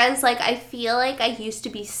 Whereas, like, I feel like I used to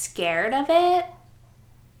be scared of it,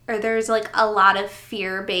 or there's, like, a lot of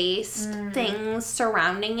fear-based things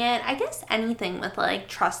surrounding it. I guess anything with, like,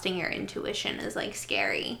 trusting your intuition is, like,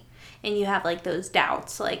 scary. And you have, like, those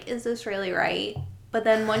doubts, like, is this really right? But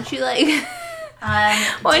then once you, like,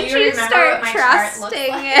 once you start trusting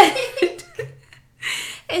it,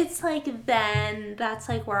 it's like, then that's,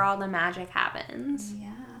 like, where all the magic happens.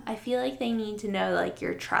 Yeah. I feel like they need to know, like,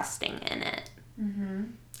 you're trusting in it. Mm-hmm.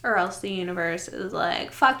 Or else the universe is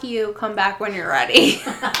like, fuck you, come back when you're ready.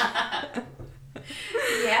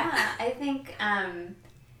 Yeah, I think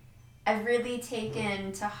I've really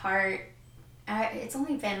taken to heart, it's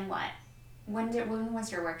only been, when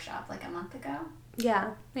was your workshop? Like a month ago?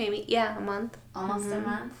 Yeah, maybe. Yeah, a month. Almost a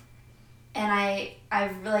month. And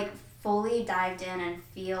I've like fully dived in and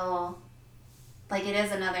feel like it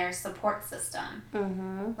is another support system.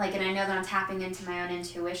 Mm-hmm. Like, and I know that I'm tapping into my own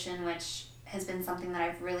intuition, which has been something that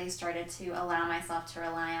I've really started to allow myself to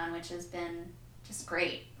rely on, which has been just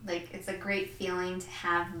great. Like, it's a great feeling to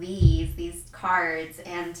have these cards,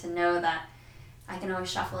 and to know that I can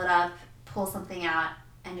always shuffle it up, pull something out,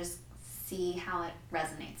 and just see how it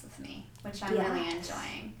resonates with me, which I'm really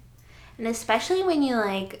enjoying. And especially when you,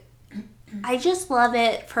 like, I just love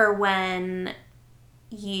it for when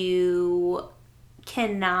you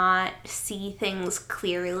cannot see things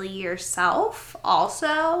clearly yourself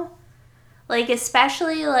also. Like,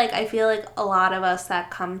 especially, like, I feel like a lot of us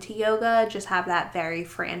that come to yoga just have that very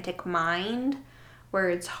frantic mind where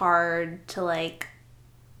it's hard to, like,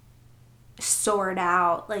 sort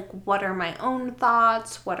out, like, what are my own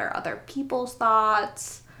thoughts? What are other people's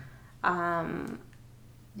thoughts?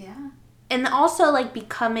 Yeah. And also, like,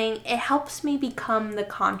 it helps me become the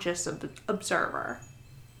conscious observer.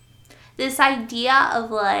 This idea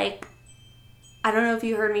of, like, I don't know if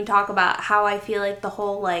you heard me talk about how I feel like the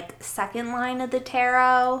whole, like, second line of the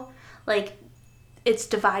tarot, like, it's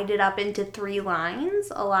divided up into 3 lines.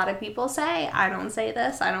 A lot of people say. I don't say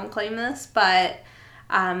this. I don't claim this. But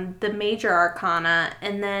the major arcana.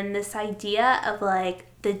 And then this idea of, like,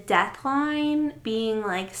 the death line being,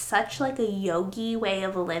 like, such, like, a yogi way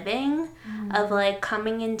of living. Of, like,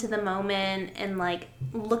 coming into the moment and, like,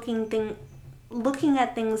 looking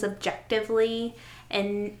at things objectively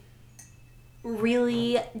and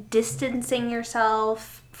really distancing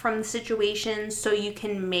yourself from the situation so you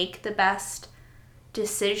can make the best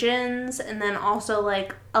decisions, and then also,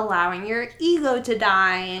 like, allowing your ego to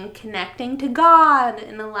die and connecting to God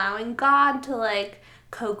and allowing God to, like,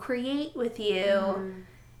 co-create with you.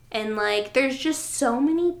 And, like, there's just so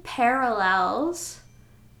many parallels.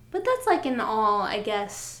 But that's, like, in all, I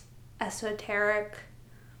guess, esoteric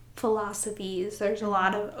philosophies. There's a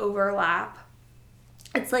lot of overlap.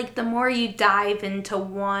 It's like the more you dive into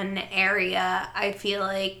one area, I feel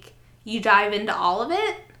like you dive into all of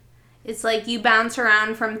it. It's like you bounce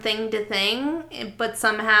around from thing to thing, but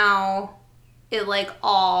somehow it, like,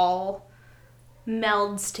 all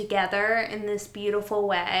melds together in this beautiful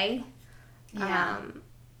way. Yeah.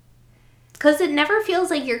 Because it never feels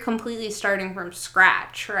like you're completely starting from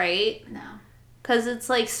scratch, right? No. Because it's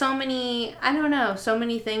like so many, I don't know, so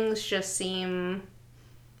many things just seem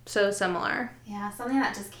so similar. Yeah, something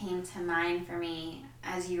that just came to mind for me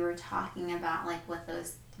as you were talking about, like,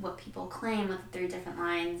 what people claim with the 3 different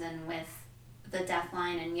lines and with the death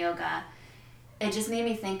line and yoga, it just made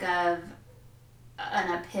me think of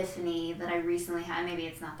an epiphany that I recently had. Maybe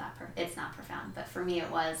it's not it's not profound, but for me it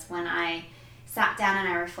was when I sat down and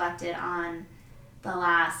I reflected on the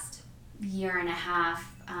last year and a half.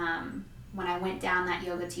 When I went down that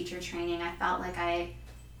yoga teacher training, I felt like I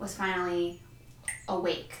was finally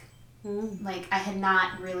awake. Like I had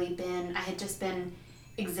not really been, I had just been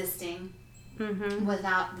existing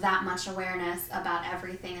without that much awareness about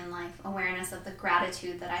everything in life, awareness of the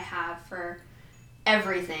gratitude that I have for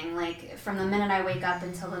everything. Like from the minute I wake up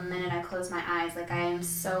until the minute I close my eyes, like I am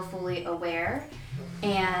so fully aware.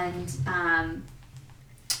 And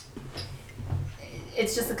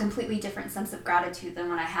it's just a completely different sense of gratitude than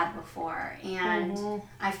what I had before. And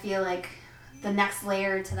I feel like the next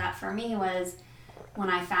layer to that for me was when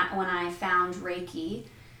I found Reiki.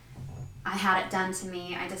 I had it done to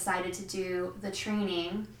me. I decided to do the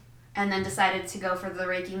training and then decided to go for the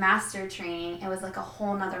Reiki master training. It was like a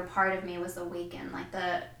whole nother part of me was awakened, like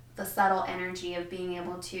the subtle energy of being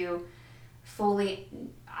able to fully,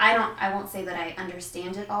 I won't say that I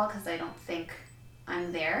understand it all because I don't think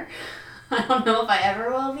I'm there. I don't know if I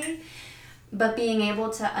ever will be, but being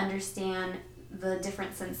able to understand the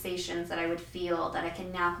different sensations that I would feel that I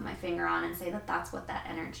can now put my finger on and say that that's what that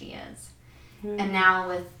energy is. And now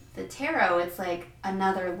with the tarot, it's like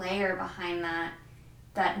another layer behind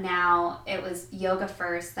that now it was yoga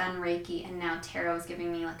first, then Reiki, and now tarot is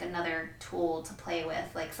giving me like another tool to play with,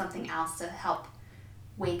 like something else to help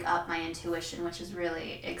wake up my intuition, which is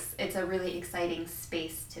really, it's a really exciting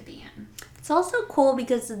space to be in. It's also cool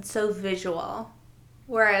because it's so visual.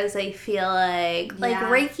 Whereas I feel like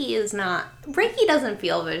Reiki doesn't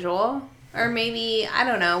feel visual. Or maybe, I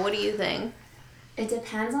don't know, what do you think? It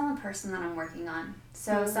depends on the person that I'm working on.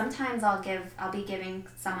 So sometimes I'll be giving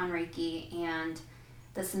someone Reiki and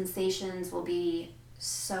the sensations will be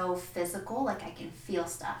so physical, like I can feel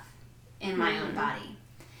stuff in my own body.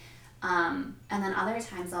 And then other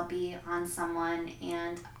times I'll be on someone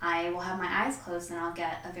and I will have my eyes closed and I'll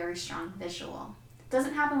get a very strong visual. It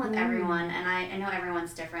doesn't happen with everyone, and I know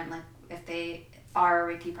everyone's different, like if they are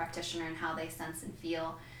a Reiki practitioner and how they sense and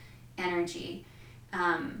feel energy.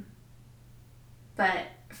 But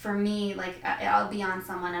for me, like I'll be on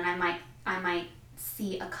someone and I might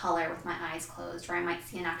see a color with my eyes closed, or I might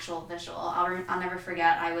see an actual visual. I'll never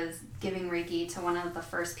forget, I was giving Reiki to one of the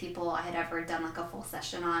first people I had ever done like a full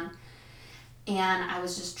session on, and I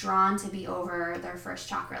was just drawn to be over their first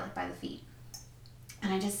chakra, like by the feet.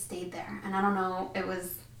 And I just stayed there. And I don't know, it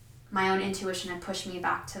was my own intuition had pushed me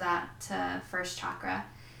back to first chakra.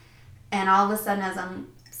 And all of a sudden, as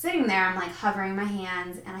I'm sitting there, I'm like hovering my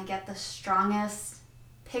hands and I get the strongest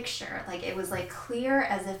picture. Like it was like clear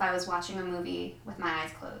as if I was watching a movie with my eyes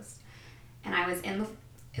closed. And I was in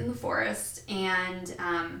the forest, and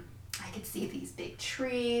I could see these big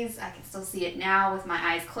trees. I can still see it now with my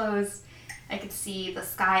eyes closed. I could see the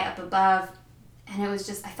sky up above. And it was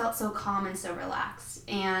just, I felt so calm and so relaxed.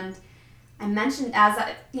 And I mentioned,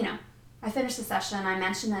 I finished the session, I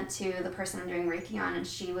mentioned it to the person I'm doing Reiki on, and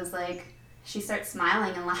she was like, she starts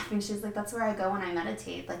smiling and laughing. She's like, that's where I go when I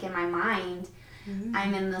meditate. Like in my mind,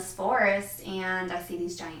 I'm in this forest and I see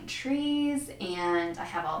these giant trees and I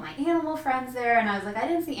have all my animal friends there. And I was like, I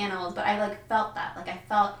didn't see animals, but I like felt that. Like I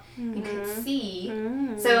felt you could see.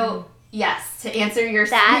 So yes, to answer your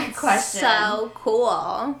question. That's so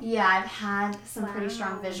cool. Yeah, I've had some pretty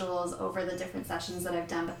strong visuals over the different sessions that I've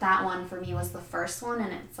done, but that one for me was the first one,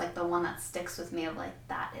 and it's like the one that sticks with me of like,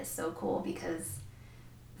 that is so cool, because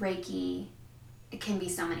Reiki, it can be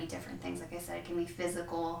so many different things. Like I said, it can be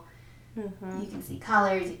physical. You can see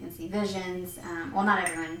colors, you can see visions. Well, not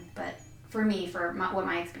everyone, but for me, what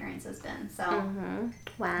my experience has been. So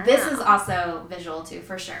Wow. this is also visual too,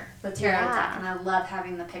 for sure. The tarot deck, and I love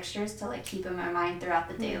having the pictures to like keep in my mind throughout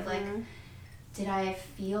the day of like, did I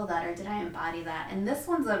feel that or did I embody that? And this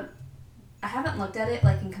one's I haven't looked at it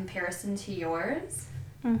like in comparison to yours,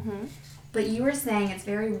 Mm-hmm. But you were saying it's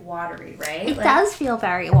very watery, right? It does feel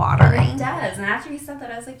very watery. It does. And after you said that,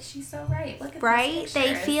 I was like, she's so right. Look at Right? these They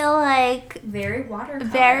pictures. feel like very watercolor.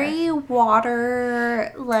 very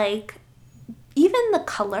water, like, even the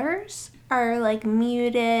colors are like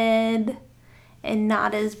muted and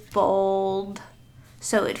not as bold.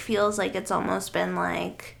 So it feels like it's almost been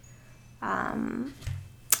like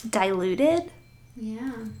diluted,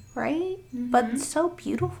 Yeah. right? But it's so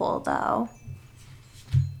beautiful though.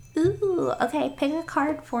 Ooh, okay, pick a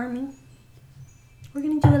card for me. We're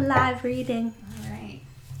gonna do a live reading. All right.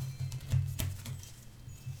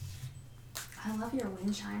 I love your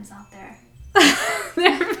wind chimes out there.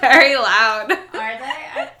 They're very loud. Are they?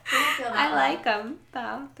 I don't feel that I loud. like them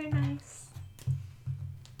though. They're nice.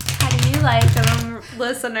 How do you like them,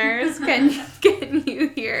 listeners? Can you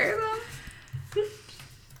hear them?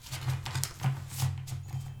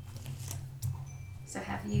 So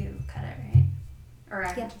have you cut it, right? Or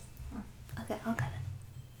I can Yeah. just... Okay, I'll cut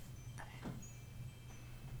it.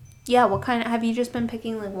 Yeah, what kind of, have you just been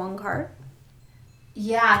picking like one card?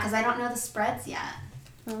 Yeah, because I don't know the spreads yet.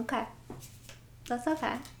 Okay. That's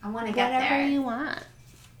okay. I want to get Whatever there. you want.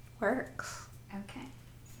 Works. Okay.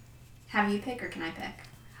 Have you pick or can I pick?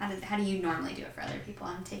 How do you normally do it for other people?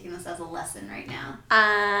 I'm taking this as a lesson right now.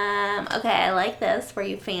 Okay, I like this where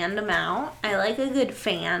you fanned them out. I like a good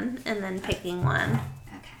fan and then picking one.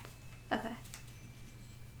 Okay. Okay.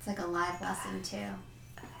 It's like a live lesson too.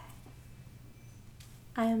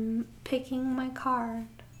 I'm picking my card.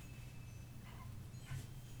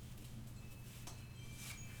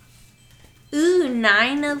 Ooh,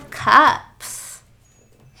 9 of Cups.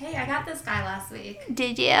 Hey, I got this guy last week.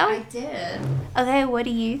 Did you? I did. Okay, what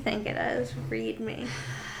do you think it is? Read me.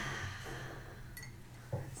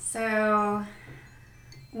 So,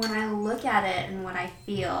 when I look at it and what I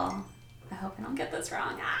feel, I hope I don't get this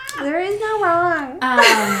wrong. Ah! There is no wrong.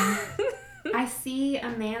 I see a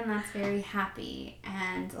man that's very happy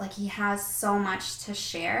and like he has so much to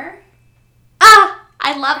share.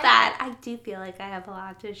 I love that. I do feel like I have a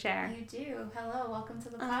lot to share. You do. Hello, welcome to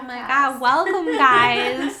the podcast. Oh my god, welcome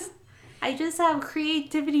guys. I just have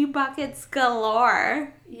creativity buckets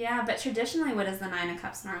galore. Yeah, but traditionally, what does the Nine of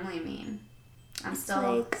Cups normally mean? I'm It's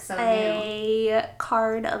still like so new. a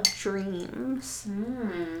card of dreams.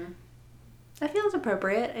 That feels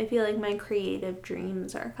appropriate. I feel like my creative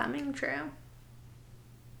dreams are coming true.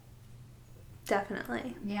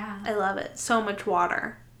 Definitely. Yeah. I love it. So much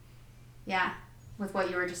water. Yeah. With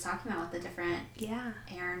what you were just talking about with the different Yeah.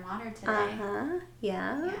 air and water today. Uh-huh.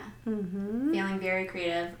 Yeah. Yeah. Mm-hmm. Feeling very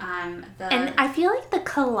creative. And I feel like the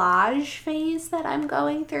collage phase that I'm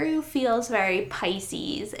going through feels very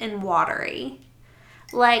Pisces and watery.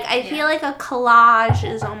 Like, I feel like a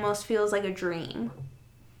collage almost feels like a dream.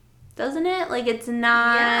 Doesn't it? Like, it's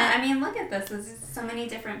not... Yeah, I mean, look at this. There's so many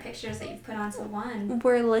different pictures that you've put onto one.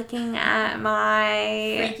 We're looking at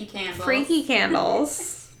my... Freaky candles. Freaky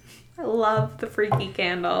candles. I love the freaky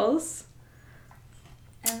candles.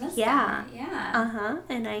 And this Yeah. guy, yeah. Uh-huh.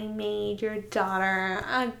 And I made your daughter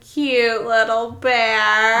a cute little I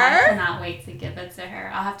bear. cannot wait to give it to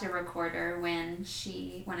her. I'll have to record her when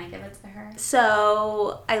I give it to her.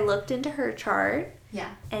 So I looked into her chart.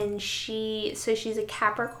 Yeah. And she's a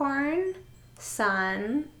Capricorn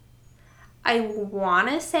sun. I want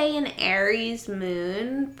to say an Aries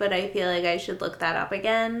moon, but I feel like I should look that up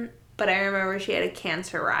again. But I remember she had a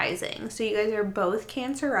Cancer rising. So you guys are both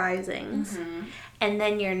Cancer risings. Mm-hmm. And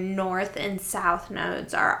then your north and south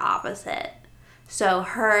nodes are opposite. So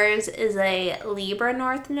hers is a Libra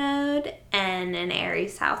north node and an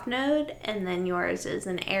Aries south node. And then yours is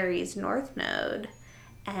an Aries north node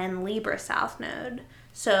and Libra south node.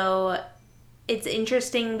 So it's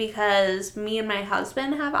interesting because me and my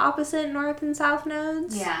husband have opposite north and south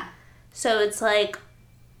nodes. Yeah. So it's like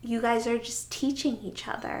you guys are just teaching each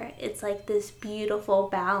other. It's like this beautiful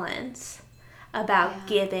balance about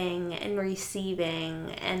giving and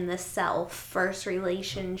receiving and the self-first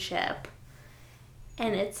relationship.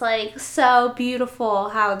 And it's like so beautiful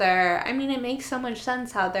how it makes so much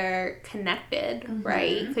sense how they're connected,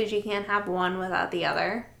 right? Because you can't have one without the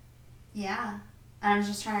other. Yeah. And I was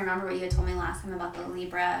just trying to remember what you had told me last time about the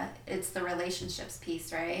Libra. It's the relationships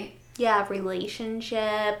piece, right? Yeah,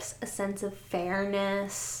 relationships, a sense of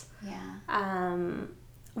fairness. Yeah.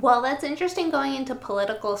 Well, that's interesting going into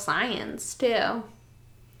political science, too.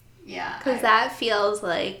 Yeah. Because that feels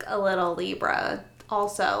like a little Libra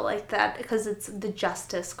also, like that, because it's the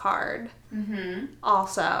Justice card. Mm-hmm.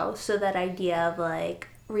 Also, so that idea of, like,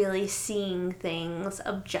 really seeing things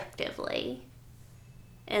objectively.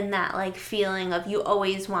 And that, like, feeling of you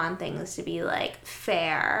always want things to be, like,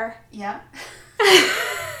 fair. Yep.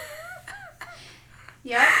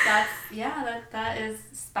 Yep, that is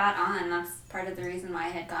spot on. That's part of the reason why I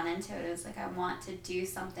had gone into it. It was like I want to do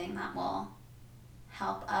something that will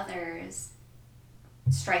help others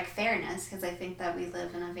strike fairness, because I think that we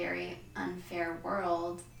live in a very unfair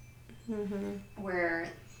world where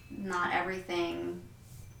not everything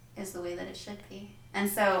is the way that it should be. And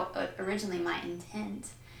so originally my intent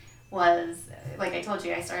was, like I told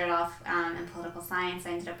you, I started off in political science.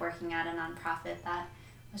 I ended up working at a nonprofit that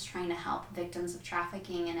was trying to help victims of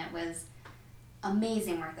trafficking, and it was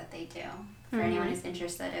amazing work that they do. For anyone who's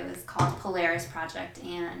interested, it was called Polaris Project,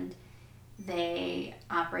 and they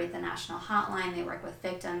operate the national hotline. They work with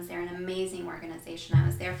victims. They're an amazing organization. I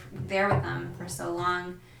was there with them for so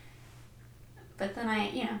long. But then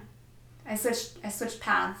I switched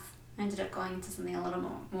paths. I ended up going into something a little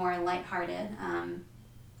more lighthearted.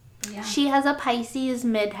 Yeah. She has a Pisces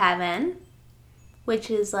midheaven, which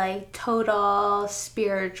is like total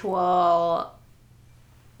spiritual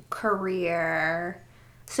career.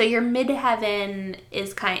 So your midheaven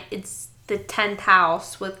is it's the 10th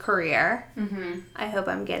house with career. I hope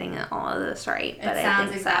I'm getting all of this right, but it I sounds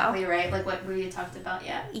think exactly so. right, like what we talked about.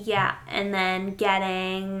 Yeah, and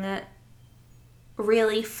then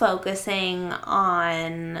really focusing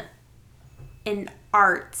on an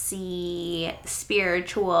artsy,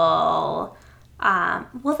 spiritual,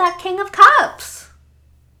 that King of Cups.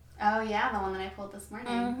 Oh yeah, the one that I pulled this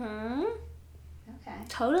morning. Okay.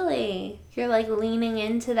 Totally. You're like leaning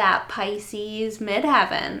into that Pisces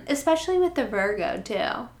midheaven, especially with the Virgo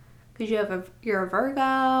too. Because you're a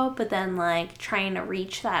Virgo, but then like trying to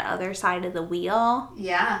reach that other side of the wheel.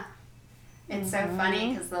 Yeah. It's so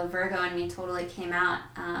funny because the Virgo in me totally came out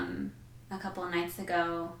a couple of nights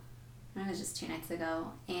ago. It was just 2 nights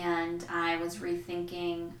ago. And I was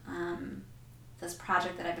rethinking this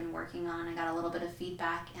project that I've been working on. I got a little bit of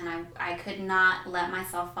feedback, and I could not let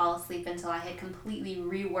myself fall asleep until I had completely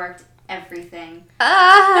reworked everything.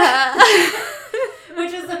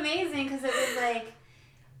 Which is amazing, because it was like,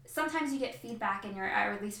 sometimes you get feedback or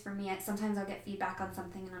at least for me, sometimes I'll get feedback on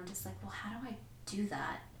something and I'm just like, well, how do I do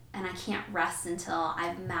that? And I can't rest until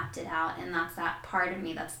I've mapped it out. And that's that part of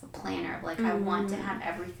me that's the planner of like, I want to have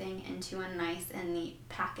everything into a nice and neat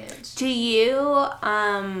package. Do you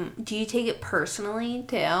take it personally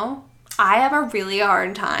too? I have a really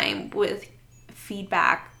hard time with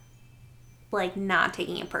feedback, like not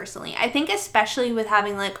taking it personally. I think especially with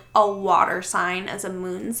having like a water sign as a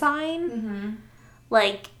moon sign,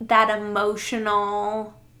 like that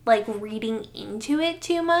emotional, like reading into it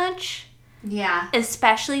too much. Yeah.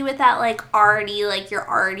 Especially with that, like, you're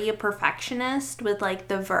already a perfectionist with, like,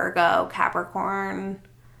 the Virgo, Capricorn.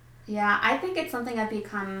 Yeah, I think it's something I've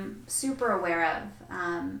become super aware of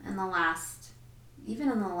in the last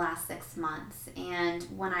 6 months. And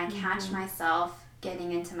when I catch myself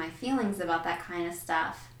getting into my feelings about that kind of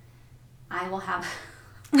stuff, I will have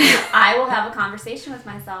a conversation with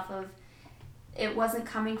myself of, it wasn't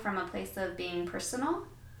coming from a place of being personal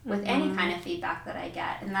with any kind of feedback that I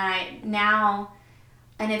get. And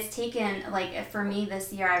and it's taken, like, for me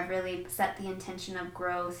this year, I've really set the intention of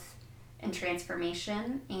growth and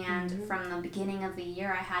transformation. And from the beginning of the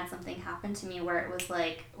year, I had something happen to me where it was,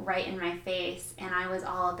 like, right in my face. And I was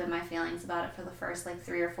all up in my feelings about it for the first, like,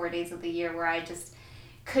 3 or 4 days of the year, where I just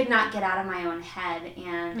could not get out of my own head.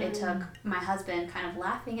 And it took my husband kind of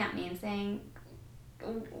laughing at me and saying,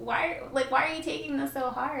 why are you taking this so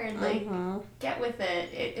hard? Like, get with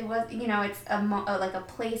it. It was, it's like a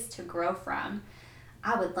place to grow from.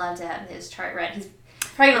 I would love to have his chart read. He's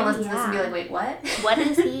probably gonna listen to this and be like, wait, what? What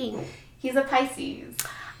is he? He's a Pisces.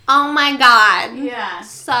 Oh my God. Yeah.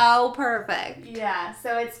 So perfect. Yeah.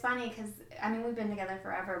 So it's funny because, I mean, we've been together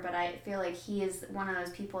forever, but I feel like he is one of those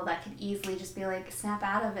people that could easily just be like, snap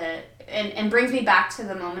out of it. And brings me back to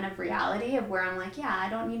the moment of reality of where I'm like, yeah, I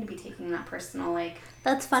don't need to be taking that personal, like...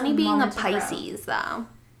 That's funny being a Pisces, though.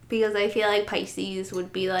 Because I feel like Pisces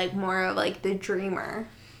would be, like, more of, like, the dreamer.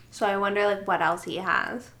 So I wonder, like, what else he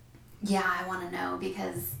has. Yeah, I want to know,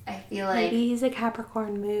 because I feel like... Maybe he's a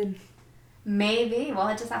Capricorn moon. Maybe. Well,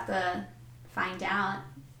 I just have to find out.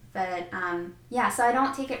 But, yeah, so I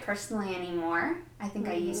don't take it personally anymore. I think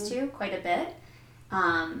I used to quite a bit.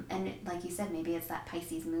 And like you said, maybe it's that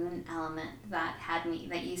Pisces moon element that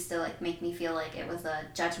used to, like, make me feel like it was a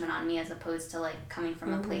judgment on me, as opposed to, like, coming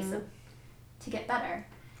from a place of, to get better.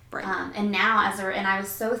 Right. And now, and I was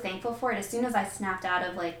so thankful for it. As soon as I snapped out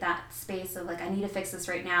of, like, that space of, like, I need to fix this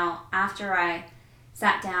right now, after I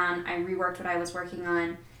sat down, I reworked what I was working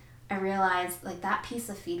on, I realized, like, that piece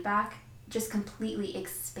of feedback just completely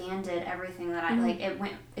expanded everything that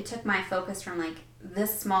it took my focus from, like,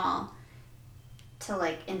 this small to,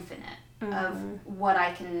 like, infinite of what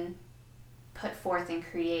I can put forth and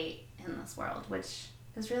create in this world, which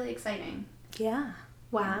is really exciting. Yeah.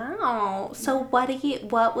 Wow. So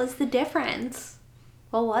what was the difference?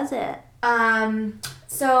 What was it? It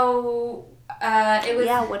was...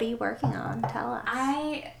 Yeah, what are you working on? Tell us.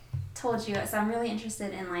 I told you, so I'm really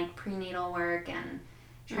interested in like prenatal work and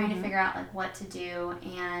trying to figure out like what to do,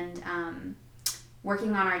 and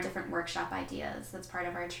working on our different workshop ideas. That's part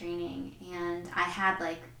of our training. And I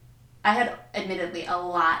had admittedly a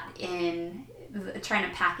lot in trying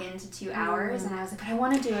to pack into 2 hours, and I was like, but I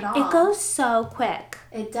want to do it all. It goes so quick.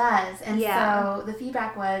 It does. And so the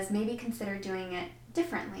feedback was, maybe consider doing it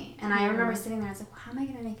differently. And I remember sitting there, I was like, well, how am I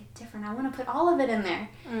going to make it different? I want to put all of it in there.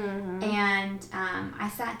 And I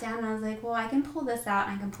sat down and I was like, well, I can pull this out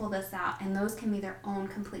and I can pull this out, and those can be their own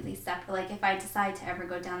completely separate. Like if I decide to ever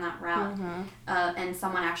go down that route, and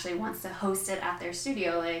someone actually wants to host it at their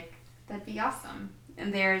studio, like that'd be awesome.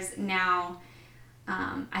 And there's now,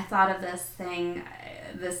 I thought of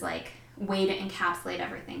this like way to encapsulate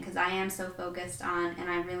everything, because I am so focused on, and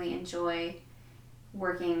I really enjoy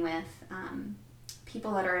working with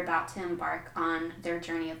people that are about to embark on their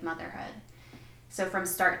journey of motherhood. So from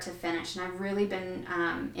start to finish. And I've really been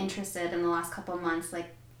interested in the last couple of months,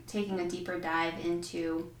 like taking a deeper dive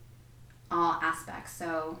into all aspects.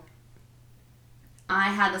 So I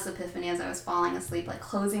had this epiphany as I was falling asleep, like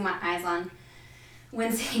closing my eyes on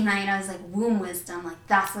Wednesday night. I was like, womb wisdom, like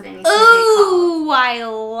that's what it needs to be called. Ooh, I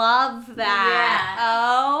love that. Yeah.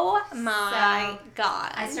 Oh my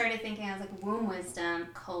God. I started thinking, I was like, womb wisdom,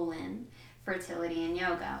 fertility and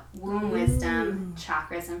yoga. Womb wisdom,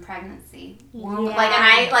 chakras and pregnancy. And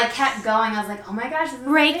I like kept going. I was like, oh my gosh, this is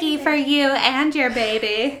Reiki amazing. for you and your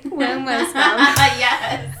baby. Womb wisdom.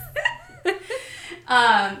 Yes.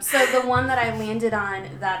 So the one that I landed on,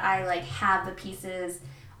 that I like have the pieces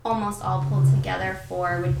almost all pulled together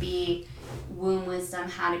for, would be womb wisdom,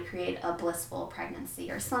 how to create a blissful pregnancy,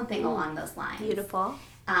 or something along those lines. Beautiful.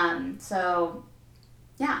 So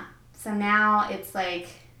now it's like,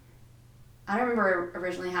 I don't remember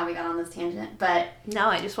originally how we got on this tangent, but... No,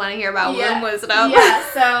 I just want to hear about womb wisdom. Yeah,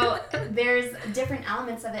 so there's different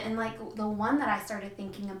elements of it, and like the one that I started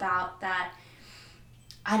thinking about, that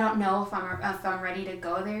I don't know if I'm ready to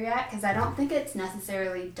go there yet, because I don't think it's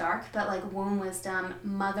necessarily dark, but like womb wisdom,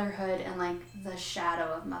 motherhood, and like the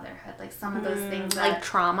shadow of motherhood, like some of those things that... Like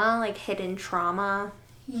trauma, like hidden trauma.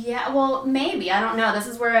 Yeah, well, maybe. I don't know. This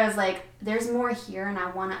is where I was like, there's more here, and I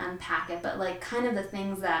want to unpack it, but like kind of the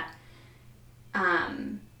things that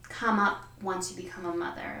come up once you become a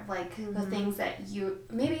mother, like the things that you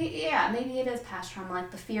maybe it is past trauma, like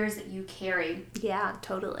the fears that you carry. Yeah,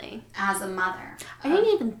 totally. As a mother, I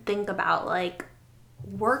didn't even think about like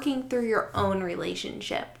working through your own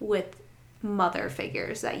relationship with mother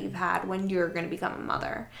figures that you've had when you're going to become a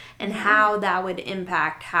mother, and how that would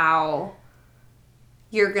impact how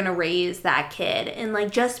you're going to raise that kid, and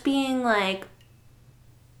like just being like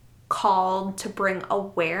called to bring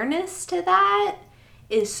awareness to that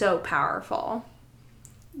is so powerful.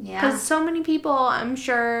 Yeah. Because so many people, I'm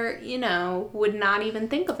sure, would not even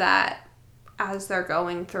think of that as they're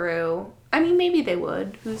going through. I mean, maybe they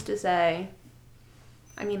would. Who's to say?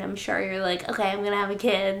 I mean, I'm sure you're like, okay, I'm going to have a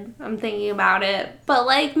kid. I'm thinking about it. But,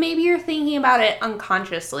 like, maybe you're thinking about it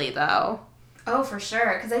unconsciously, though. Oh, for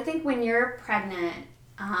sure. Because I think when you're pregnant,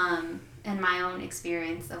 in my own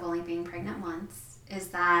experience of only being pregnant once, is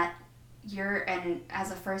that and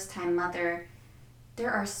as a first-time mother,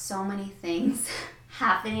 there are so many things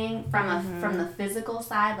happening from the physical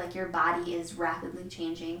side. Like your body is rapidly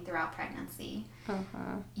changing throughout pregnancy.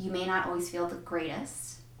 You may not always feel the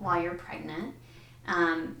greatest while you're pregnant.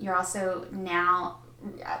 You're also now,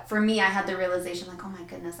 for me, I had the realization like, oh my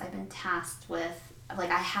goodness, I've been tasked with,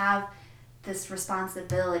 like, I have this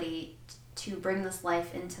responsibility to bring this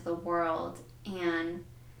life into the world and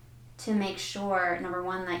to make sure, number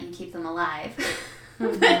one, that you keep them alive.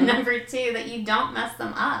 But number two, that you don't mess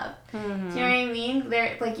them up. Do you know what I mean?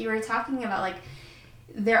 Like you were talking about, like,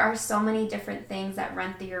 there are so many different things that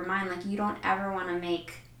run through your mind. Like, you don't ever want to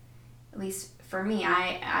make, at least for me,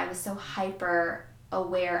 I was so hyper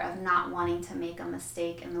aware of not wanting to make a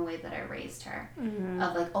mistake in the way that I raised her.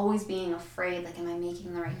 Of, like, always being afraid, like, am I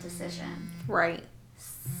making the right decision? Right.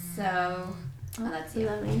 So, that's you.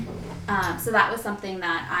 So that was something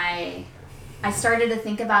that I started to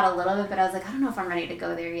think about a little bit, but I was like, I don't know if I'm ready to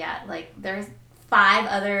go there yet. Like, there's 5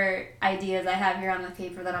 other ideas I have here on the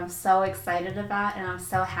paper that I'm so excited about, and I'm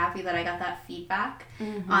so happy that I got that feedback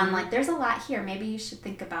on, like, there's a lot here. Maybe you should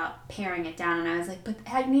think about paring it down. And I was like, but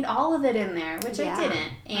I need all of it in there, which I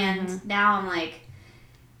didn't. And now I'm like,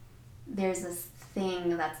 there's this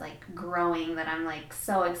thing that's like growing that I'm like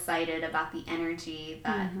so excited about the energy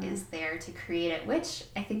that is there to create it, which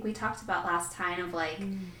I think we talked about last time of like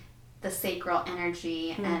the sacral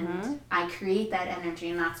energy, and I create that energy,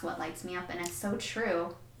 and that's what lights me up, and it's so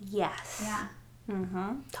true. Yes. Yeah.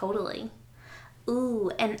 Totally.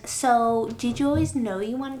 Ooh, and so did you always know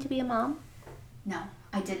you wanted to be a mom? No,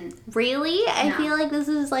 I didn't. Really? I No. feel like this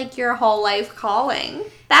is like your whole life calling.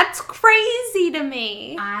 That's crazy to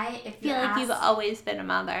me. I feel like you've always been a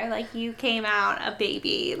mother. Like you came out a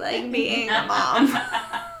baby, like being a mom.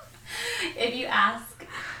 If you ask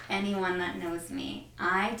anyone that knows me,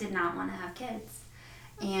 I did not want to have kids.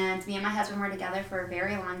 And me and my husband were together for a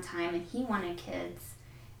very long time, and he wanted kids.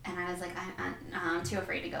 And I was like, I'm too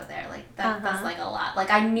afraid to go there. Like, that's like a lot. Like,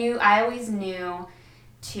 I always knew,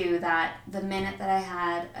 too, that the minute that I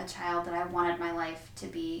had a child, that I wanted my life to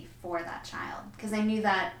be for that child. Because I knew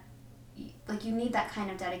that, like, you need that kind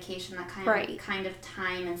of dedication, that kind of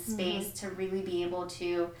time and space to really be able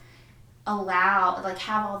to allow, like,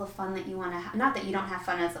 have all the fun that you want to have. Not that you don't have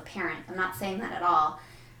fun as a parent. I'm not saying that at all.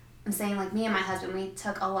 I'm saying, like, me and my husband, we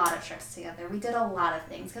took a lot of trips together. We did a lot of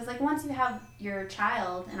things. Because, like, once you have your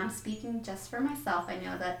child, and I'm speaking just for myself, I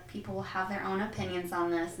know that people will have their own opinions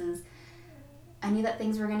on this, is I knew that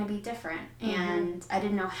things were going to be different. And I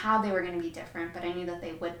didn't know how they were going to be different, but I knew that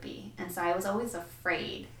they would be. And so I was always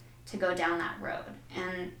afraid to go down that road.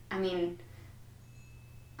 And, I mean,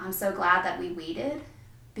 I'm so glad that we waited,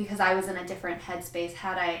 because I was in a different headspace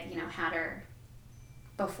had I, had her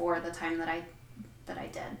before the time that I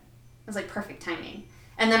did. It was like perfect timing.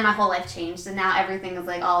 And then my whole life changed, and now everything is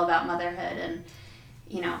like all about motherhood and,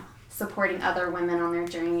 supporting other women on their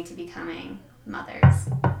journey to becoming mothers.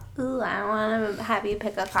 Ooh, I want to have you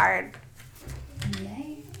pick a card.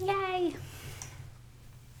 Yay. Yay.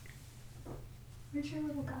 Where'd your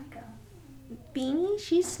little guy go? Beanie,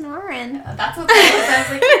 she's snoring. That's what that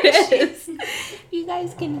was. I was like, You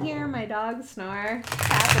guys can hear my dog snore. It's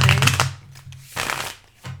happening.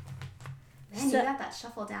 man, you got that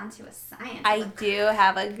shuffle down to a science. I do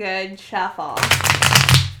have a good shuffle.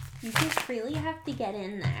 You just really have to get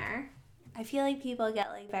in there. I feel like people get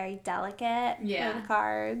like very delicate with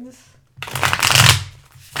cards.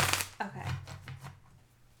 Okay.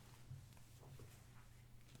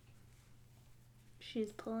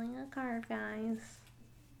 She's pulling a card, guys.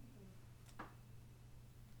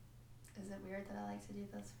 Is it weird that I like to do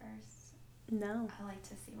this first? No. I like to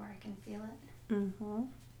see where I can feel it. Mm-hmm.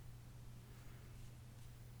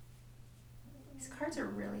 These cards are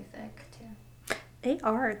really thick, too. They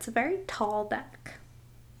are. It's a very tall deck.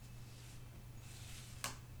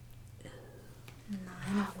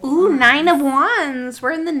 Ooh, 9 of Wands.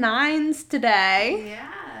 We're in the 9s today.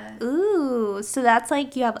 Yeah. Ooh, so that's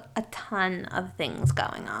like you have a ton of things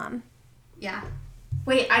going on. Yeah.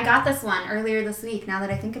 Wait, I got this one earlier this week, now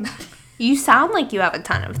that I think about it. You sound like you have a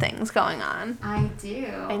ton of things going on. I do.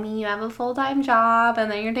 I mean, you have a full-time job,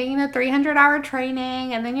 and then you're taking a 300-hour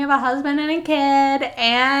training, and then you have a husband and a kid,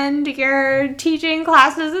 and you're teaching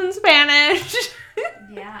classes in Spanish.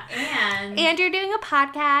 Yeah, and you're doing a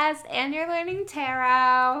podcast, and you're learning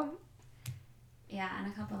tarot. Yeah,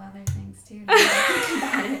 and a couple other things, too. Now that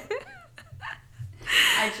I think about it.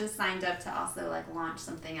 I just signed up to also, like, launch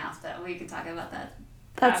something else, but we can talk about that.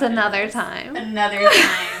 That's another time. Another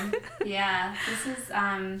time. Yeah. This is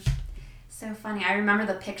so funny. I remember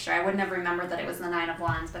the picture. I wouldn't have remembered that it was the 9 of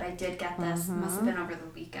Wands, but I did get this. It must have been over the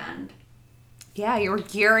weekend. Yeah, you were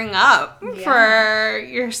gearing up for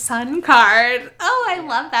your sun card. Oh, I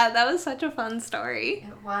love that. That was such a fun story.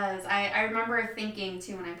 It was. I remember thinking,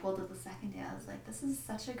 too, when I pulled it the second day, I was like, this is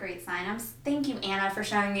such a great sign. Thank you, Anna, for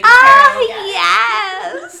showing me the tarot.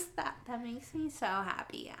 Yes! That makes me so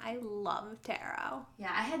happy. I love tarot.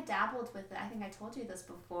 Yeah, I had dabbled with it. I think I told you this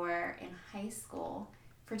before in high school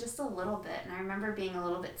for just a little bit, and I remember being a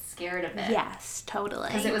little bit scared of it. Yes, totally.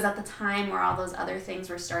 Because it was at the time where all those other things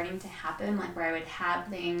were starting to happen, like where I would have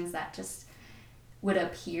things that just would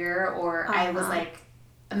appear, or I was like,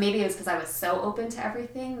 maybe it was because I was so open to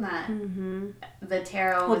everything that the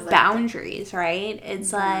tarot was like boundaries, right?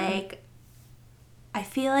 It's like, I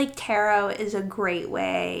feel like tarot is a great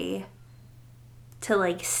way to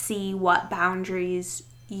like see what boundaries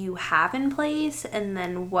you have in place and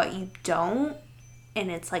then what you don't. And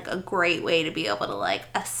it's like a great way to be able to like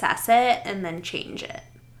assess it and then change it.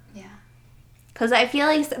 Yeah. Because I feel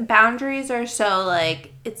like boundaries are so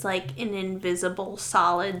like, it's like an invisible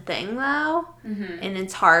solid thing though. And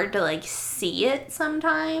it's hard to like see it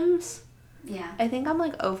sometimes. Yeah. I think I'm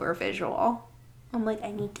like over visual. I'm like,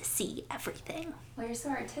 I need to see everything. Well, you're so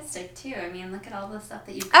artistic too. I mean, look at all the stuff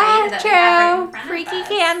that you created that we have right in front Freaky of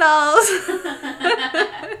us.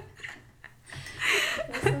 candles.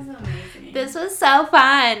 This was amazing. This was so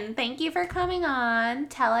fun. Thank you for coming on.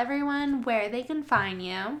 Tell everyone where they can find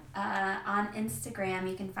you. On Instagram,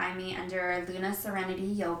 you can find me under Luna Serenity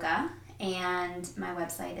Yoga, and my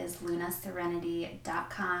website is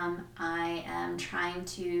lunaserenity.com. I am trying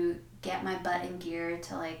to get my butt in gear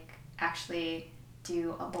to actually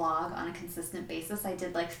do a blog on a consistent basis. I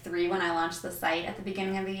did 3 when I launched the site at the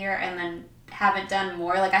beginning of the year, and then haven't done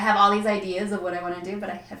more. I have all these ideas of what I want to do, but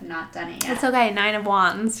I have not done it yet. It's okay. 9 of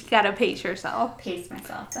Wands. You gotta pace yourself. Pace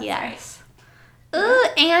myself. That's yes. Right. Ooh,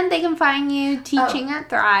 and they can find you teaching at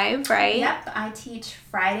Thrive, right? Yep. I teach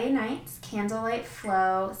Friday nights, Candlelight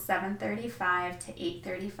Flow, 7:35 to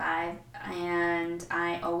 8:35, and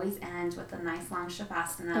I always end with a nice long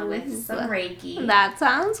Shavasana with some Reiki. That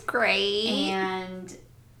sounds great. And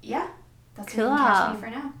yeah, that's cool. Where you can catch me for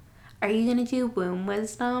now. Are you going to do womb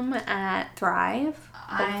wisdom at Thrive?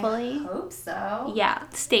 Hopefully. I hope so. Yeah.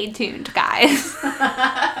 Stay tuned, guys. We'll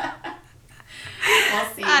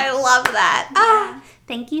see. I love that. Yeah.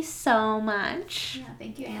 Thank you so much. Yeah,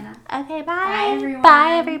 thank you, Anna. Okay, bye. Bye, everyone.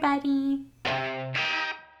 Bye, everybody.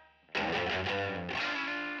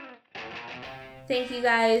 Thank you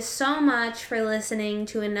guys so much for listening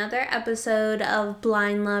to another episode of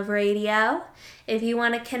Blind Love Radio. If you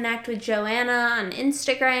want to connect with Joanna on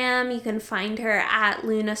Instagram, you can find her at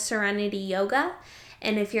Luna Serenity Yoga.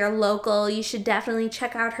 And if you're local, you should definitely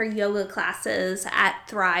check out her yoga classes at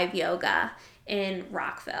Thrive Yoga in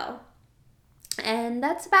Rockville. And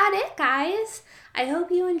that's about it, guys. I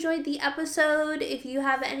hope you enjoyed the episode. If you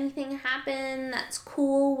have anything happen that's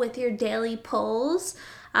cool with your daily pulls,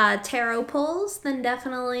 tarot pulls, then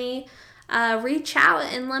definitely reach out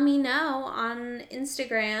and let me know on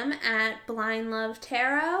Instagram at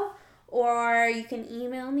blindlovetarot, or you can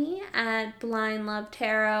email me at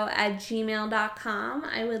blindlovetarot@gmail.com.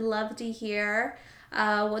 I would love to hear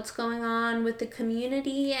what's going on with the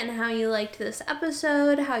community and how you liked this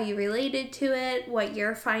episode, how you related to it, what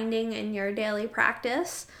you're finding in your daily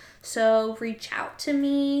practice. So reach out to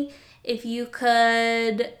me. If you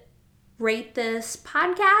could rate this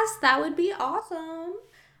podcast, that would be awesome.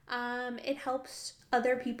 It helps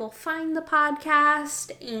other people find the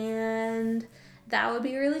podcast, and that would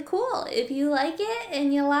be really cool if you like it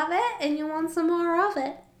and you love it and you want some more of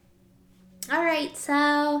it. All right,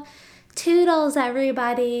 so toodles,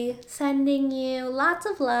 everybody. Sending you lots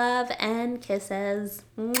of love and kisses.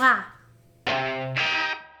 Mwah.